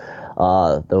there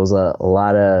was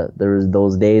there was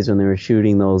those days when they were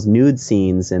shooting those nude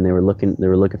scenes and they were looking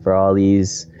for all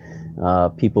these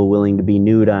people willing to be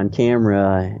nude on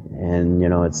camera, and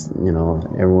it's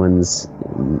everyone's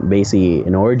basically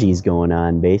an orgy's going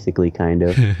on, basically, kind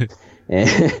of.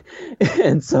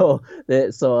 And so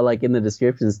like in the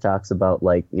descriptions talks about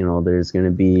like there's going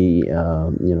to be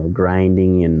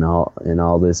grinding and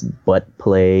all this butt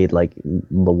play, like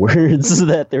the words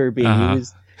that they were being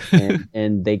used,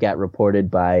 and they got reported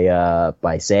by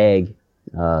SAG,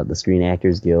 the Screen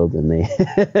Actors Guild, and they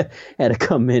had to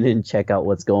come in and check out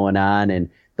what's going on and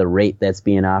the rate that's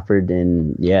being offered.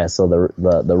 And so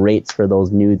the rates for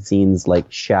those nude scenes like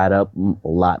shot up a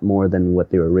lot more than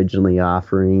what they were originally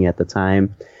offering at the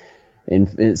time,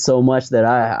 and so much that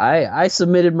I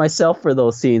submitted myself for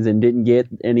those scenes and didn't get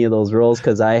any of those roles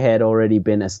because I had already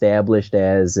been established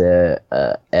as a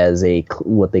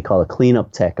what they call a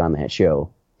cleanup tech on that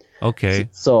show. Okay.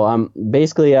 So I'm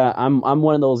basically I'm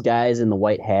one of those guys in the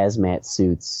white hazmat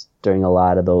suits during a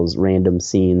lot of those random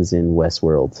scenes in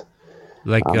Westworld.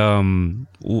 Like now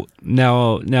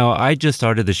I just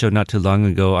started the show not too long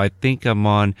ago. I think I'm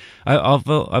on. I've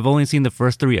only seen the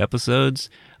first 3 episodes.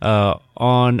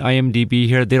 On IMDb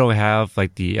here, they don't have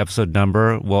like the episode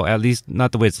number. Well, at least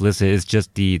not the way it's listed. It's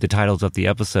just the titles of the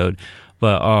episode.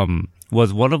 But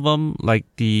was one of them like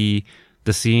the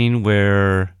scene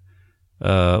where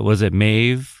was it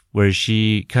Maeve, where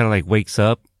she kind of like wakes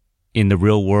up in the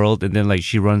real world and then like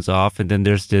she runs off, and then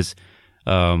there's this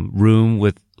room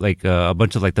with like a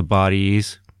bunch of like the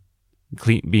bodies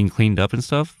being cleaned up and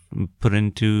stuff, put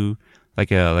into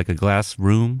like a glass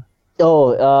room.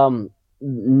 Oh,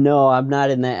 no, I'm not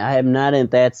in that. I am not in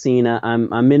that scene.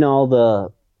 I'm in all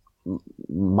the.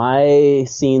 My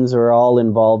scenes are all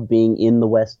involved being in the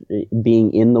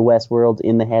Westworld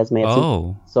in the hazmat suit.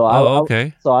 Oh, so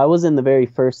okay. So I was in the very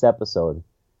first episode.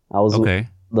 I was okay.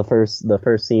 The first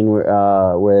scene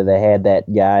where they had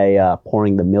that guy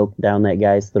pouring the milk down that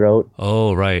guy's throat.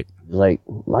 Oh, right. Like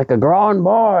a grown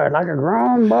boy,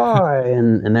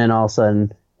 and then all of a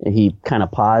sudden he kind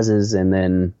of pauses, and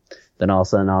then all of a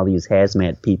sudden all these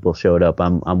hazmat people showed up.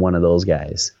 I'm one of those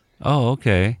guys. Oh,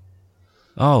 okay.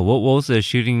 Oh, what was the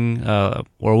shooting, or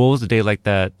what was the day like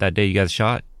that day you guys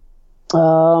shot?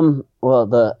 Well,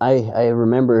 I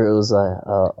remember it was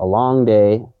a long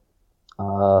day.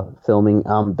 Filming.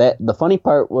 That the funny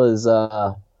part was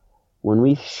when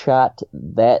we shot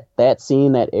that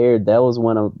scene that aired. That was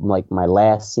one of like my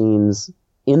last scenes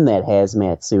in that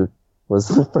hazmat suit. Was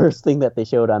the first thing that they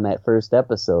showed on that first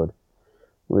episode.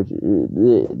 Which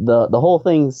the whole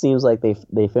thing seems like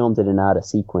they filmed it in out of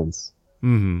sequence.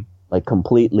 Mm-hmm. Like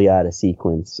completely out of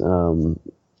sequence.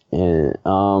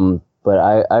 But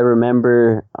I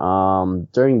remember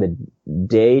during the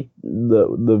day,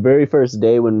 the very first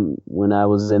day when I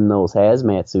was in those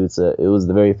hazmat suits, it was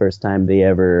the very first time they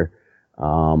ever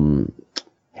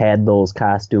had those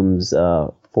costumes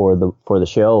for the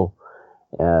show.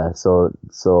 So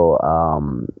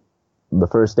the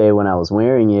first day when I was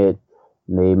wearing it,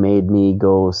 they made me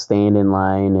go stand in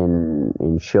line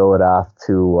and show it off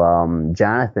to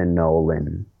Jonathan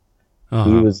Nolan.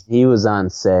 Uh-huh. He was on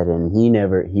set, and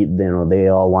they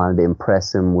all wanted to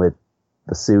impress him with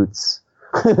the suits,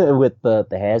 with the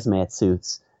hazmat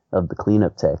suits of the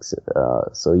cleanup techs,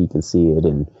 so you can see it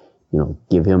and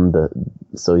give him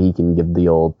so he can give the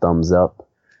old thumbs up,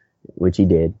 which he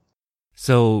did.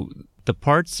 So the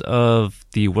parts of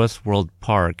the Westworld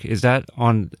Park, is that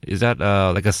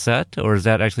like a set, or is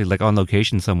that actually like on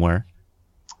location somewhere?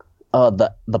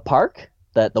 The park.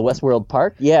 The Westworld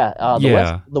Park? Yeah.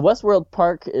 The Westworld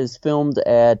Park is filmed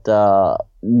at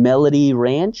Melody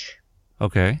Ranch.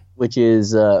 Okay. Which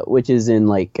is in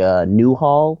like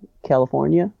Newhall,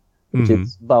 California, which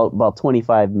is about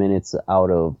 25 minutes out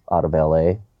of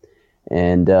LA.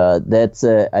 And that's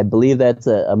I believe that's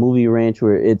a movie ranch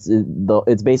where it's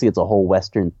basically a whole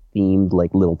Western themed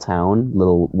like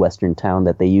little Western town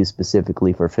that they use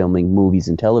specifically for filming movies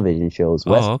and television shows.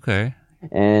 Oh, okay.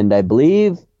 And I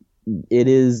believe it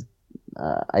is.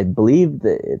 I believe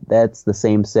that's the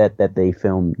same set that they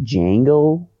filmed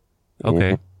Django.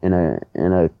 Okay. And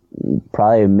a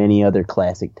probably many other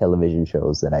classic television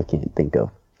shows that I can't think of.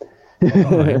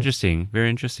 Oh, interesting. Very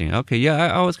interesting. Okay, yeah,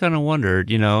 I always kind of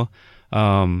wondered,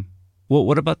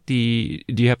 what about do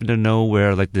you happen to know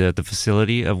where like the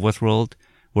facility of Westworld,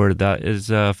 where that is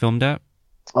filmed at?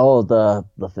 Oh,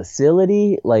 the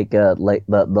facility, like the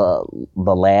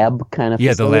lab kind of facility?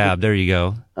 Yeah, the lab. There you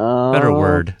go. Better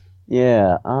word.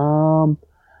 Yeah.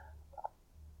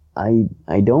 I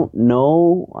don't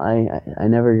know. I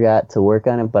never got to work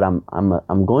on it, but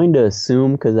I'm going to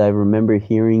assume because I remember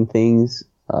hearing things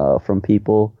from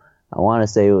people. I want to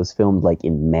say it was filmed like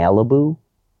in Malibu.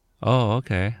 Oh,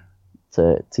 okay.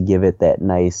 To give it that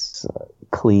nice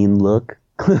clean look.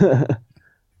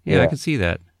 Yeah, I can see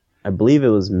that. I believe it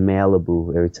was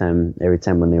Malibu every time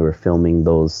when they were filming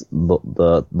those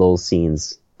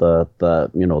scenes, the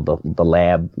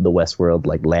lab, the Westworld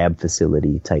like lab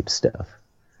facility type stuff.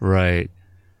 Right.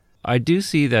 I do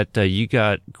see that you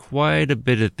got quite a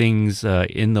bit of things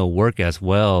in the work as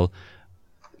well.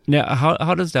 Now,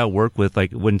 how does that work with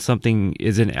like when something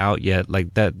isn't out yet?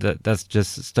 Like that's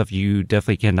just stuff you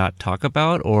definitely cannot talk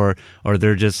about, or are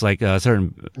there just like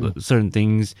certain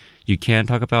things you can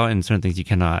talk about and certain things you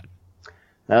cannot?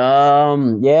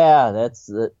 Yeah, that's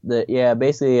yeah.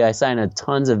 Basically, I signed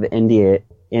tons of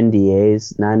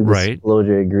NDAs,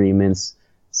 non-disclosure agreements.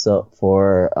 So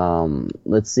for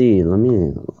let's see,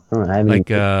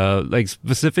 like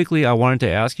specifically, I wanted to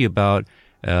ask you about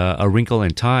A Wrinkle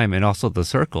in Time and also The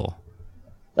Circle.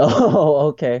 Oh,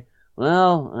 okay.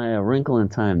 Well, A Wrinkle in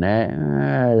Time,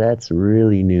 that's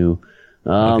really new.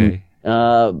 Okay.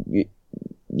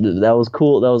 That was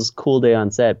cool. That was a cool day on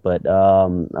set, but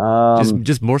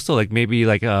just more so like maybe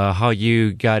like how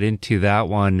you got into that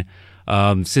one.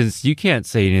 Since you can't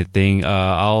say anything,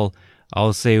 I'll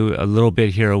say a little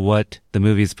bit here of what the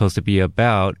movie is supposed to be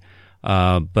about.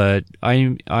 But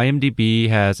IMDb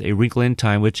has A Wrinkle in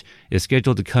Time, which is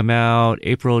scheduled to come out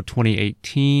April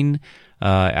 2018.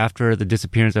 After the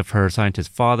disappearance of her scientist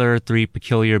father, three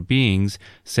peculiar beings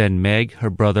send Meg,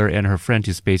 her brother, and her friend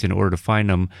to space in order to find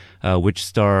them, which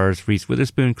stars Reese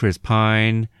Witherspoon, Chris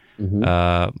Pine,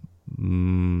 Gugu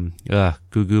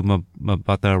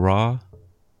Mbatha-Raw.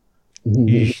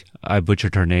 I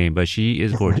butchered her name, but she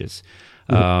is gorgeous.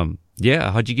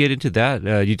 Yeah, how'd you get into that?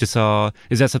 You just saw,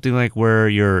 is that something like where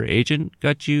your agent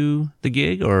got you the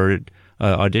gig or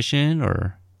audition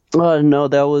or? No,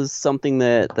 that was something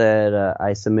that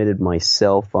I submitted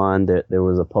myself on. There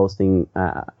was a posting.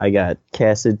 I got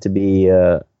casted to be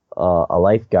a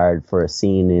lifeguard for a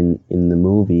scene in the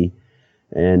movie,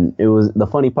 and it was the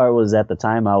funny part was at the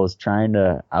time I was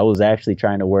actually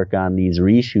trying to work on these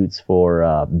reshoots for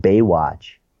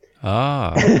Baywatch.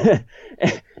 Ah.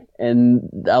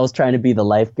 And I was trying to be the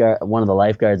lifeguard, one of the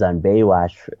lifeguards on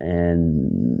Baywatch,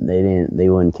 and they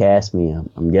wouldn't cast me.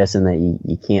 I'm guessing that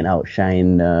you can't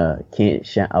outshine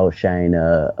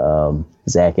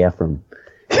Zac Efron.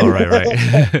 Oh,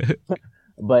 right.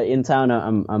 But in town,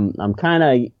 I'm kind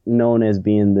of known as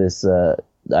being this.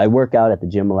 I work out at the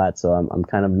gym a lot, so I'm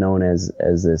kind of known as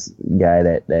this guy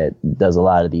that does a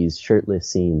lot of these shirtless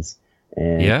scenes.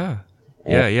 And Yeah.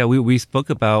 We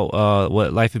spoke about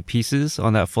Life in Pieces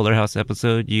on that Fuller House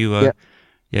episode. You were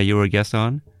a guest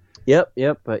on. Yep.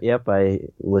 I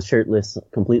was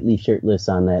completely shirtless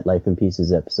on that Life in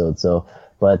Pieces episode. So,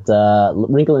 but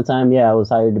Wrinkle in Time, I was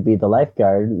hired to be the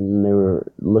lifeguard, and they were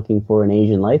looking for an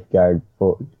Asian lifeguard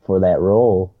for that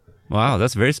role. Wow,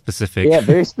 that's very specific. Yeah,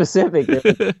 very specific.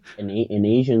 an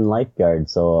Asian lifeguard.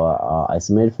 So I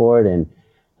submitted for it and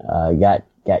got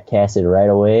casted right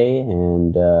away,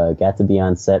 and got to be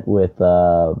on set with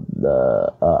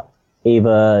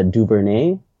Ava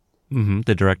DuVernay. Mm-hmm,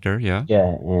 the director, yeah.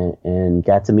 Yeah, and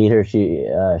got to meet her. She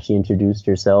introduced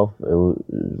herself. It was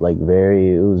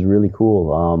it was really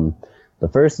cool. The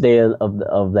first day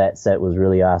of that set was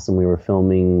really awesome. We were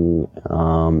filming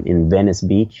in Venice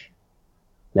Beach.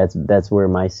 That's where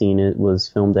my scene was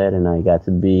filmed at, and I got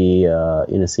to be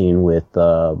in a scene with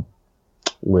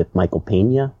Michael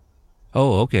Pena.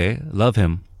 Oh, okay. Love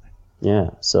him.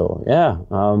 Yeah. So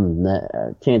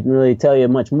I can't really tell you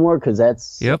much more because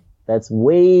that's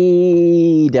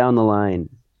way down the line.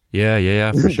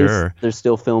 Yeah, for sure. They're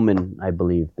still filming, I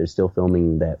believe. They're still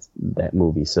filming that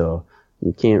movie, so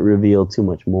you can't reveal too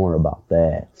much more about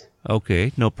that.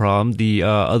 Okay, no problem. The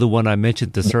other one I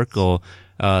mentioned, The Circle.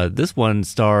 This one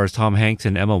stars Tom Hanks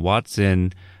and Emma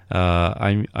Watson.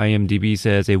 IMDb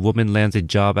says a woman lands a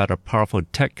job at a powerful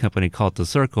tech company called The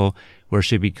Circle, where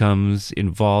she becomes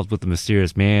involved with a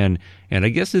mysterious man. And I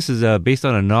guess this is based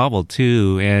on a novel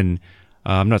too. And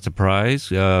I'm not surprised.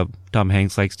 Tom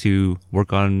Hanks likes to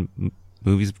work on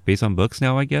movies based on books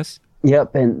now, I guess.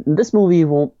 Yep, and this movie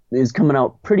is coming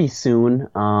out pretty soon.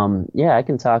 I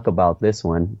can talk about this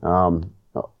one.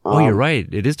 You're right.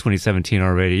 It is 2017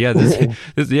 already. Yeah,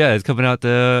 it's coming out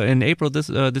in April this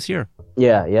year.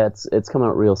 Yeah, it's coming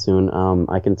out real soon.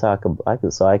 I can talk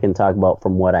about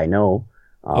from what I know.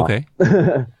 Okay.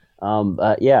 I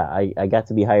got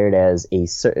to be hired as a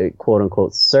quote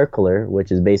unquote circler,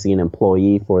 which is basically an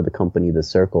employee for the company The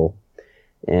Circle.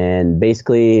 and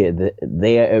basically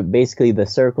the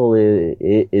circle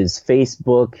is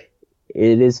Facebook.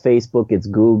 It is Facebook, it's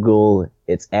Google,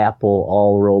 it's Apple,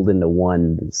 all rolled into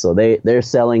one. So they're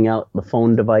selling out the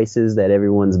phone devices that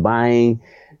everyone's buying,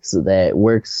 so that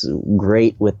works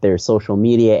great with their social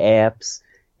media apps.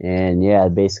 And yeah,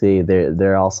 basically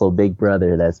they're also Big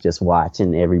Brother that's just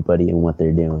watching everybody and what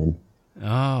they're doing.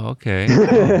 Oh, okay.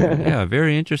 Yeah,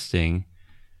 very interesting.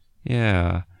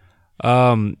 Yeah.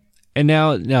 And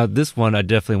now this one I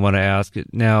definitely want to ask.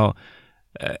 Now,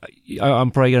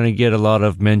 I'm probably going to get a lot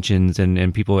of mentions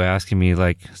and people asking me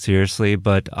like, seriously,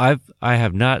 but I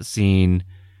have not seen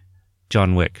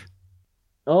John Wick.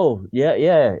 Oh,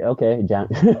 yeah, okay, John.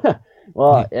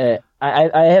 Well,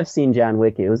 I have seen John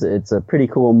Wick. It's a pretty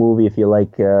cool movie if you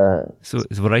like. So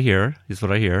it's what I hear.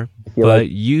 But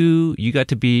you got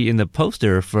to be in the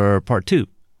poster for part 2.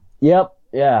 Yep.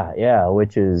 Yeah,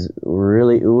 which is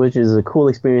a cool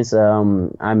experience.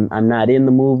 I'm not in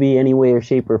the movie any way or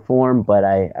shape or form, but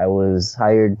I was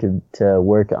hired to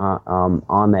work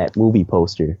on that movie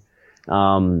poster.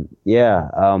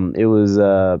 It was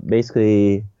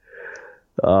basically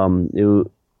they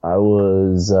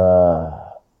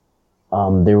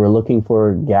were looking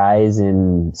for guys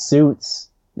in suits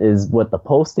is what the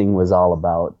posting was all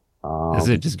about. Is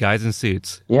it just guys in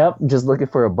suits? Yep, just looking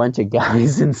for a bunch of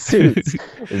guys in suits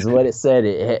is what it said.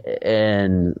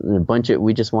 And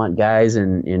we just want guys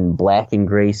in black and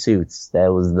gray suits.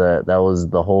 That was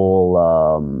the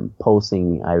whole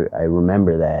posting. I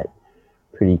remember that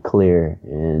pretty clear.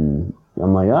 And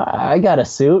I'm like, oh, I got a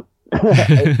suit.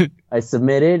 I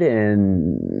submitted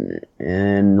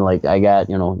and like I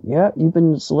got, you've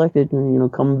been selected,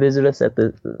 come visit us at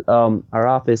the our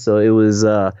office. So it was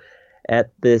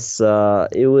at this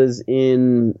it was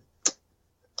in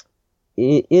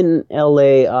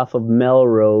LA off of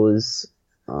Melrose,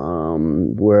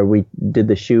 where we did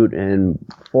the shoot. And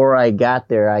before I got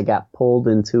there, I got pulled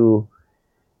into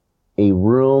a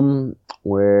room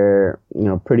where,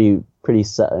 pretty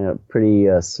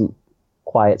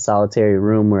quiet, solitary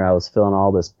room where I was filling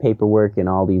all this paperwork and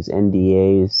all these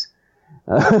NDAs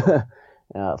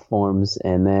forms,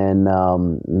 and then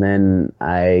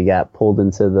I got pulled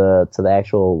into the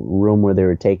actual room where they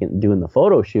were doing the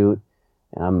photo shoot.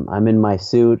 I'm in my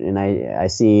suit, and I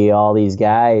see all these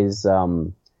guys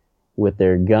with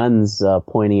their guns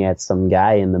pointing at some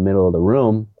guy in the middle of the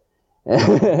room.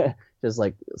 Just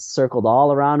like circled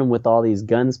all around him with all these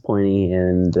guns pointing,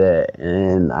 and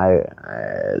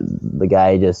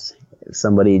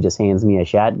somebody just hands me a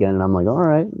shotgun, and I'm like, all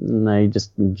right, and I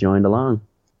just joined along.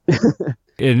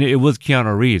 And it was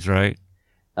Keanu Reeves, right?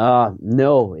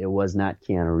 No, it was not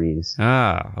Keanu Reeves.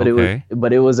 Okay.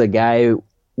 But it was a guy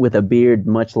with a beard,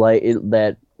 much like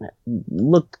that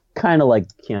looked kind of like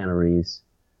Keanu Reeves,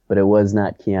 but it was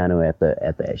not Keanu at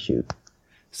that shoot.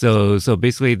 So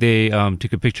basically they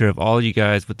took a picture of all you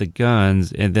guys with the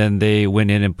guns, and then they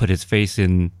went in and put his face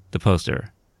in the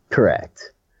poster. Correct.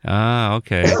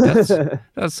 Okay.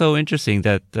 That's so interesting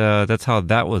that that's how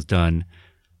that was done.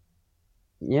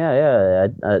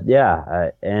 That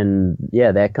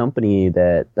company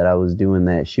that I was doing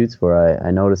that shoots for,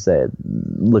 I noticed that,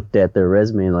 looked at their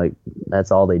resume, and like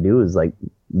that's all they do is like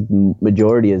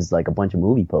majority is like a bunch of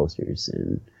movie posters.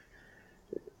 And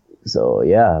so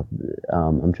yeah,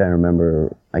 I'm trying to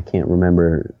remember. I can't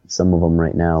remember some of them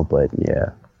right now, but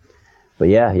yeah,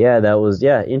 that was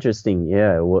interesting.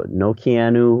 Yeah, no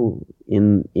Keanu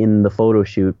in the photo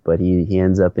shoot, but he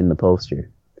ends up in the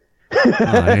poster.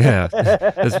 Yeah,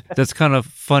 that's kind of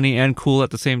funny and cool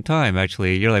at the same time.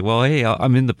 Actually, you're like, well, hey,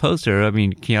 I'm in the poster. I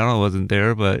mean, Keanu wasn't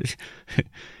there, but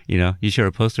you share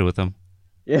a poster with him.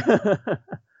 Yeah.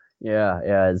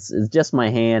 Yeah, it's just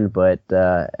my hand, but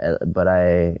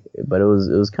it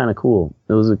was kind of cool.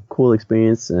 It was a cool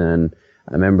experience, and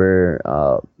I remember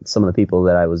some of the people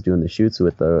that I was doing the shoots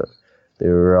with, they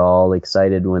were all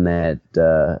excited when that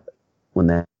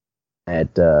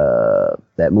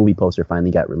movie poster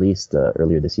finally got released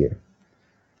earlier this year.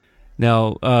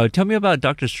 Now, tell me about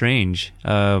Doctor Strange.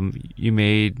 You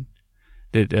made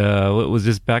was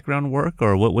this background work,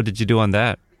 or what did you do on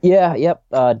that? Yeah, yep.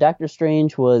 Doctor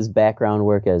Strange was background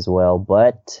work as well,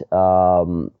 but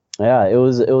it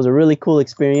was a really cool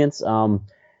experience.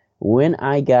 When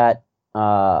I got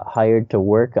hired to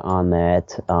work on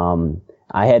that,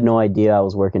 I had no idea I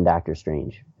was working Doctor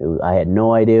Strange. I had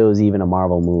no idea it was even a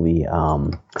Marvel movie.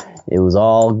 It was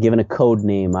all given a code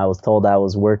name. I was told I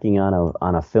was working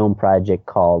on a film project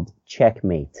called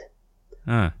Checkmate.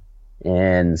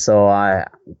 And so I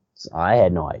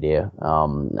had no idea.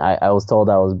 I was told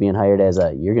I was being hired as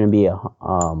you're going to be a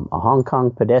Hong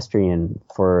Kong pedestrian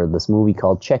for this movie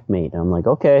called Checkmate. And I'm like,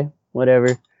 okay,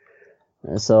 whatever.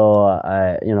 So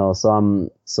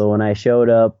so when I showed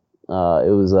up, it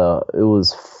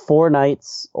was 4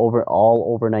 nights all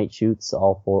overnight shoots,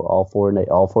 all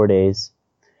 4 days,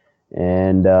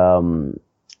 and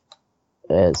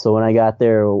so when I got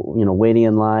there, waiting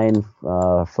in line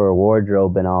for a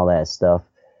wardrobe and all that stuff,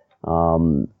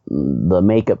 the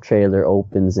makeup trailer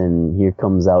opens and here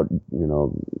comes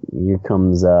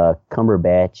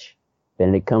Cumberbatch,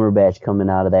 Benedict Cumberbatch coming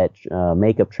out of that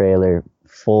makeup trailer,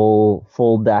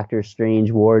 full Doctor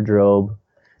Strange wardrobe.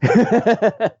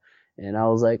 And I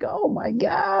was like, oh my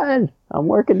God, I'm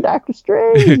working Doctor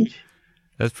Strange.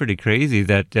 That's pretty crazy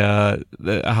that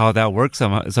how that works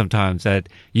sometimes, that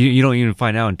you don't even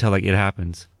find out until like it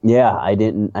happens. Yeah, I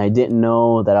didn't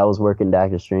know that I was working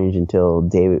Doctor Strange until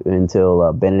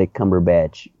Benedict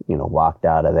Cumberbatch, walked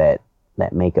out of that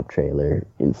makeup trailer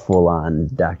in full on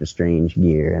Doctor Strange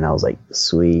gear, and I was like,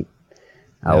 sweet.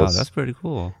 That's pretty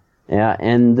cool. Yeah,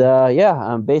 and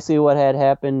basically what had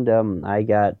happened, I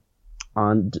got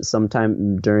on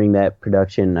sometime during that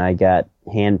production, I got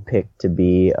handpicked to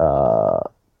be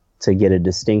to get a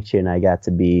distinction. I got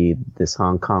to be this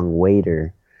Hong Kong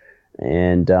waiter,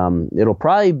 and it'll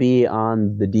probably be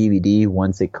on the DVD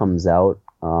once it comes out.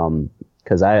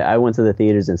 Because I went to the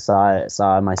theaters and saw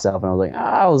it myself, and I was like,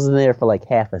 I was in there for like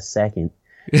half a second,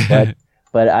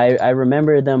 but I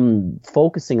remember them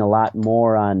focusing a lot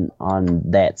more on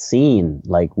that scene.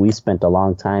 Like, we spent a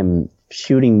long time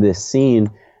shooting this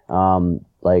scene.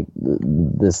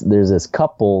 There's this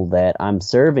couple that I'm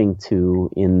serving to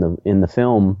in the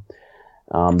film.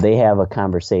 They have a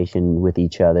conversation with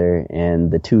each other,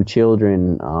 and the 2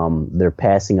 children, they're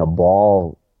passing a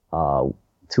ball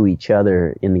to each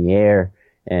other in the air,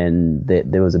 and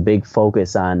there was a big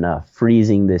focus on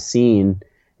freezing this scene,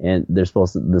 and this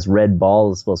red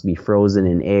ball is supposed to be frozen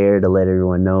in air to let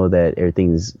everyone know that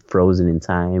everything's frozen in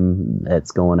time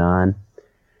that's going on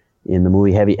in the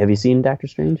movie. Have you seen Doctor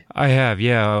Strange? I have,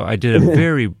 yeah. I did a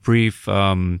very brief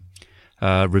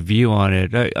review on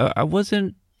it. I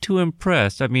wasn't too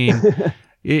impressed. I mean,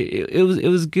 it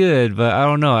was good, but I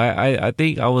don't know. I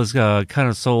think I was kind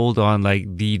of sold on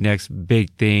like the next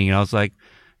big thing, and I was like,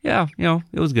 yeah,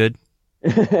 it was good.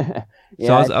 Yeah,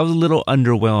 so I was a little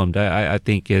underwhelmed, I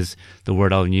think is the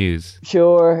word I'll use.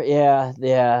 Sure, yeah.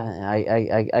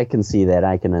 I can see that.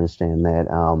 I can understand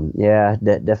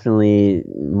that. Definitely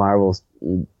Marvel's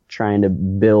trying to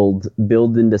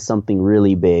build into something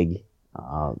really big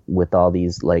with all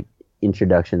these like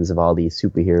introductions of all these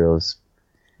superheroes.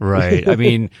 Right. I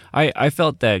mean, I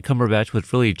felt that Cumberbatch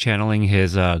was really channeling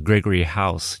his Gregory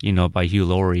House, by Hugh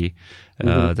Laurie.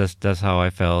 That's how I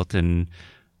felt, and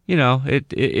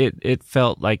it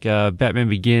felt like Batman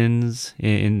Begins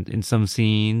in some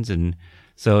scenes, and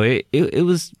so it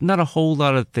was not a whole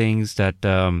lot of things that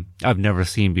I've never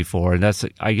seen before, and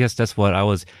I guess that's what I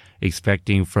was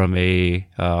expecting from a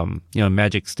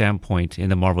magic standpoint in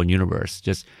the Marvel universe.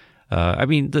 Just I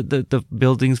mean, the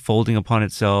buildings folding upon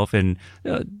itself, and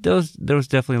there was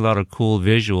definitely a lot of cool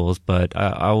visuals, but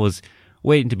I was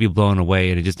waiting to be blown away,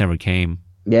 and it just never came.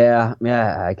 Yeah,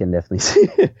 I can definitely see.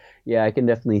 Yeah, I can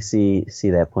definitely see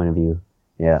that point of view.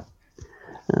 Yeah.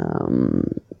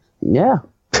 Yeah.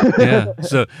 Yeah.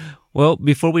 So, well,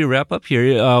 before we wrap up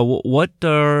here, what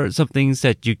are some things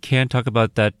that you can talk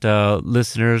about that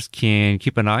listeners can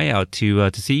keep an eye out to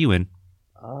see you in?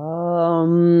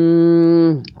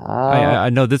 I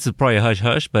know this is probably a hush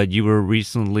hush, but you were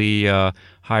recently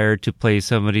hired to play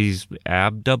somebody's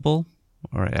abs double.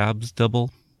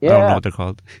 Yeah. I don't know what they're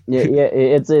called. Yeah,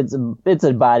 it's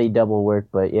a body double work,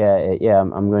 but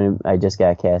I just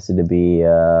got casted to be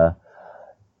it's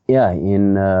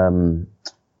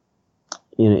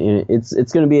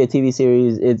going to be a TV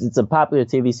series. It's a popular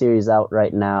TV series out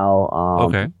right now.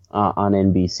 On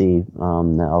NBC.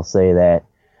 I'll say that.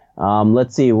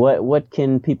 Let's see, what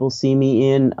can people see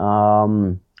me in?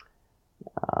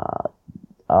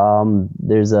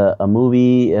 There's a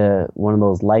movie, one of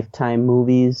those Lifetime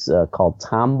movies called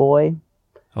Tomboy.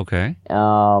 Okay.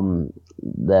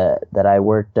 That I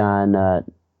worked on.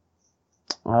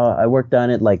 I worked on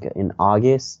it like in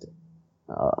August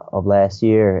of last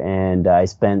year, and I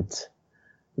spent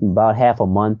about half a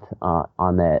month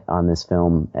on this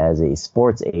film as a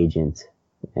sports agent,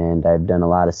 and I've done a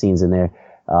lot of scenes in there.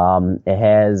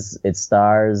 It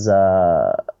stars.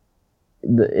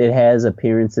 It has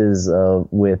appearances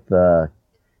with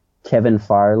Kevin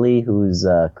Farley, who's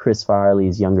Chris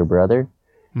Farley's younger brother,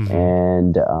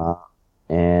 and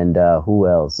who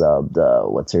else?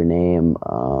 What's her name?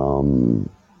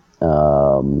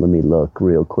 Let me look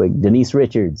real quick. Denise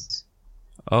Richards.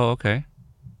 Oh, okay.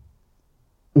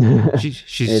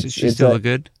 She's still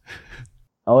good.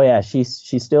 Oh yeah, she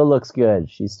still looks good.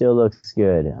 She still looks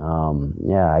good.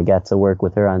 Yeah, I got to work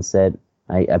with her on set.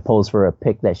 I posed for a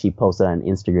pic that she posted on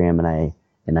Instagram,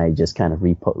 and I just kind of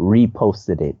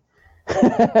reposted it.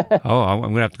 Oh, I'm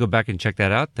gonna have to go back and check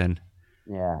that out then.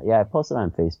 Yeah, I posted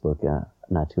on Facebook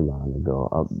not too long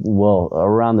ago. Well,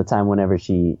 around the time whenever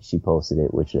she posted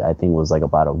it, which I think was like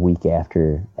about a week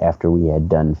after we had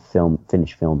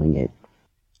finished filming it.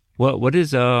 What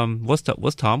is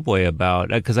what's Tomboy about?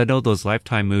 Because I know those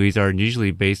Lifetime movies are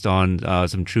usually based on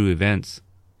some true events.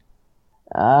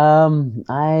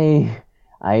 I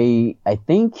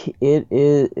think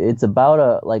it's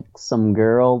about some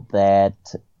girl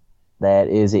that's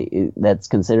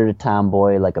considered a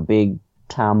tomboy, like a big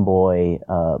tomboy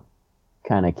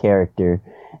kind of character,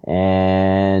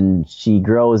 and she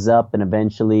grows up and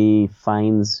eventually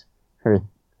finds her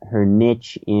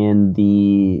niche in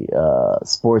the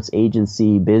sports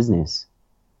agency business,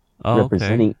 Oh,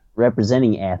 okay.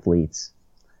 representing athletes.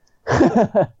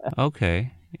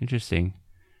 Okay, interesting.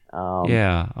 Um,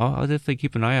 Yeah, I'll definitely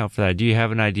keep an eye out for that. Do you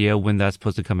have an idea when that's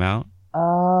supposed to come out?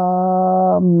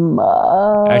 um,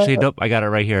 Actually, uh, nope, I got it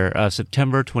right here.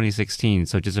 September 2016,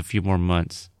 so just a few more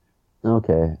months.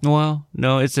 okay. Well,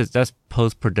 no, it says that's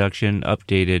post-production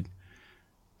updated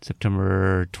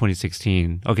September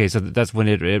 2016. Okay, so that's when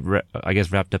I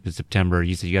guess wrapped up in September.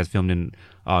 You said you guys filmed in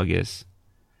August.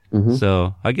 Hmm.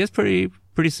 So, I guess pretty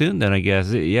soon then, I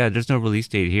guess. Yeah, there's no release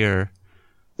date here.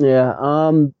 Yeah.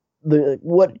 The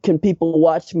what can people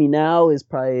watch me now is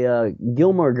probably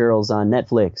Gilmore Girls on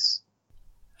Netflix.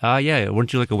 Yeah,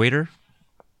 weren't you like a waiter?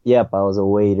 Yep, I was a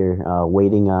waiter,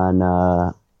 waiting on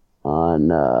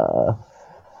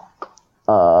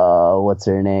what's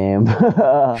her name?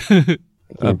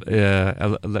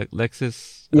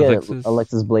 Alexis?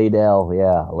 Alexis Bledel. Yeah,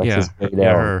 Yeah, Alexis yeah,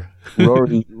 Bledel.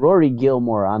 her. Rory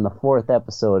Gilmore on the fourth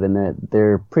episode, and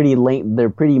they're pretty length. They're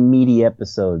pretty meaty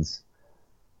episodes.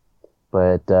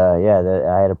 But yeah,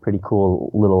 I had a pretty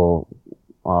cool little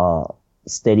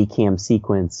steady cam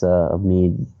sequence of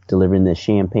me delivering the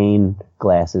champagne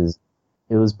glasses.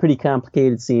 It was pretty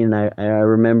complicated scene. I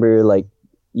remember, like,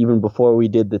 even before we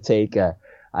did the take,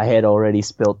 I had already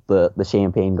spilt the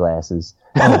champagne glasses.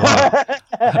 Oh,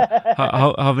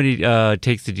 wow. How many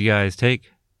takes did you guys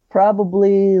take?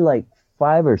 Probably like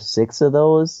 5 or 6 of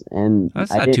those, and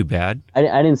That's not too bad. I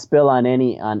didn't spill on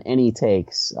any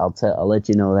takes. I'll let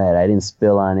you know that I didn't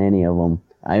spill on any of them.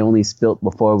 I only spilt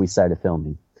before we started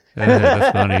filming.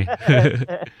 That's funny.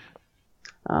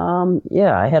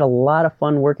 Yeah, I had a lot of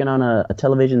fun working on a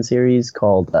television series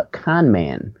called Con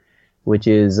Man, which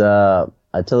is a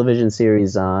television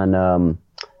series on I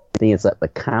think it's the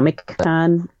Comic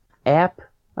Con app,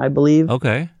 I believe.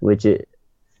 Okay. Which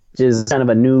is kind of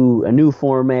a new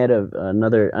format of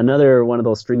another one of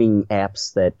those streaming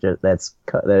apps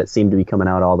that seem to be coming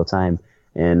out all the time.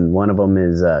 And one of them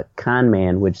is Con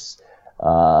Man, which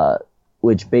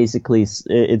basically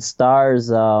it stars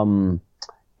Alan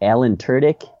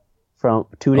Tudyk from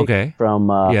Okay.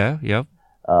 Yeah, yep.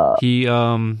 He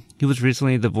was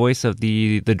recently the voice of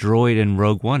the droid in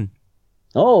Rogue One.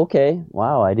 Oh, okay.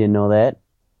 Wow, I didn't know that.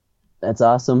 That's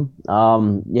awesome.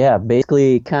 Yeah,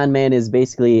 basically, Con Man is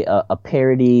basically a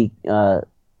parody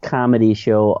comedy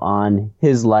show on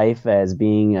his life as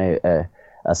being a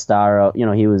star of,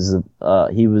 he was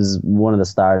one of the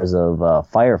stars of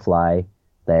Firefly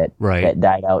that Right. that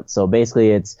died out. So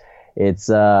basically, it's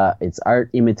art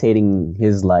imitating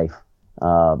his life.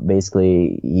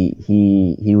 Basically,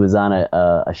 he was on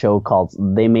a show called,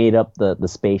 they made up the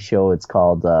space show. It's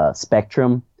called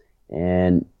Spectrum,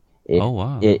 and Oh,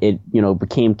 wow. it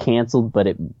became canceled, but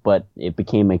it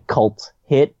became a cult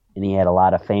hit, and he had a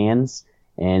lot of fans,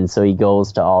 and so he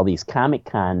goes to all these Comic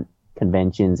Con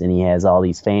conventions, and he has all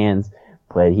these fans,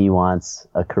 but he wants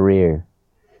a career.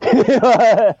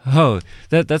 Oh,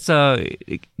 that's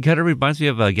it kind of reminds me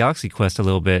of Galaxy Quest a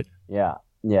little bit. Yeah.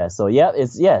 So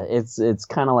it's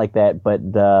kind of like that, but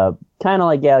kind of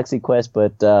like Galaxy Quest,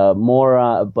 but more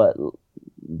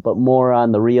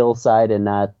on the real side and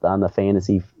not on the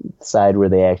fantasy side where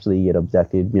they actually get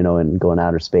abducted, and go in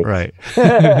outer space. Right.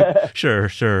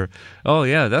 Sure. Oh,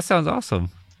 yeah, that sounds awesome.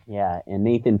 Yeah, and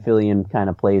Nathan Fillion kind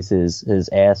of plays his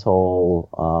asshole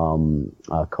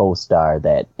co-star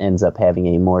that ends up having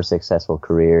a more successful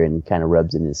career and kind of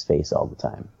rubs in his face all the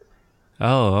time.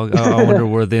 Oh, I wonder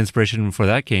where the inspiration for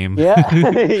that came. Yeah,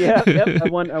 yep. I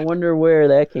wonder where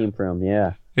that came from.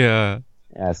 Yeah. Yeah.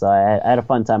 Yeah, so I had a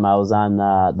fun time. I was on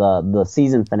the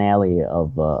season finale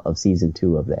of season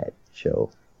 2 of that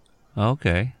show.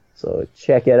 Okay. So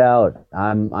check it out.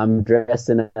 I'm dressed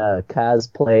in a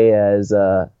cosplay as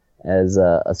a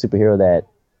superhero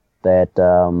that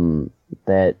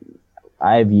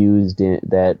I've used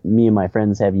that me and my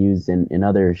friends have used in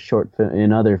other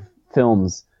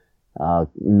films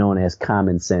known as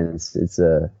Common Sense. It's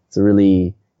a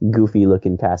really goofy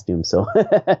looking costume. So.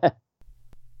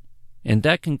 And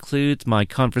that concludes my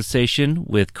conversation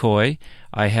with Coy.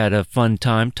 I had a fun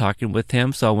time talking with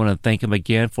him, so I want to thank him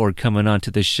again for coming on to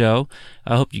the show.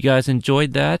 I hope you guys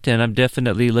enjoyed that, and I'm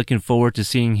definitely looking forward to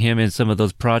seeing him in some of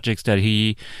those projects that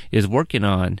he is working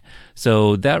on.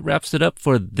 So that wraps it up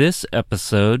for this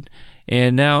episode.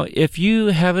 And now, if you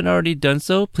haven't already done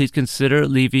so, please consider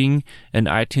leaving an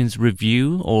iTunes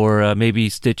review or maybe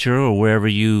Stitcher or wherever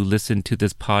you listen to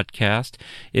this podcast.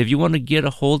 If you want to get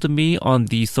a hold of me on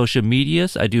the social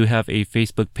medias, I do have a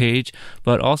Facebook page,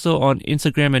 but also on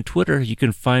Instagram and Twitter, you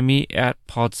can find me at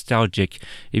Podstalgic.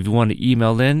 If you want to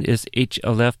email in, it's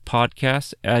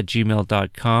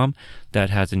hlfpodcast@gmail.com. That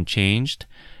hasn't changed.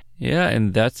 Yeah,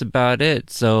 and that's about it.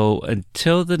 So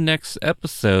until the next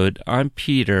episode, I'm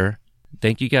Peter.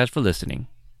 Thank you guys for listening.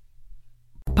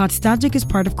 Podstalgic is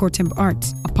part of Core Temp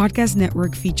Arts, a podcast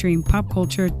network featuring pop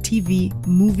culture, TV,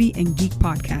 movie, and geek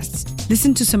podcasts.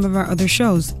 Listen to some of our other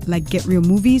shows like Get Real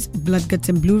Movies, Blood, Guts,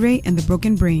 and Blu-ray, and The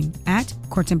Broken Brain at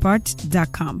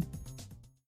coretemparts.com.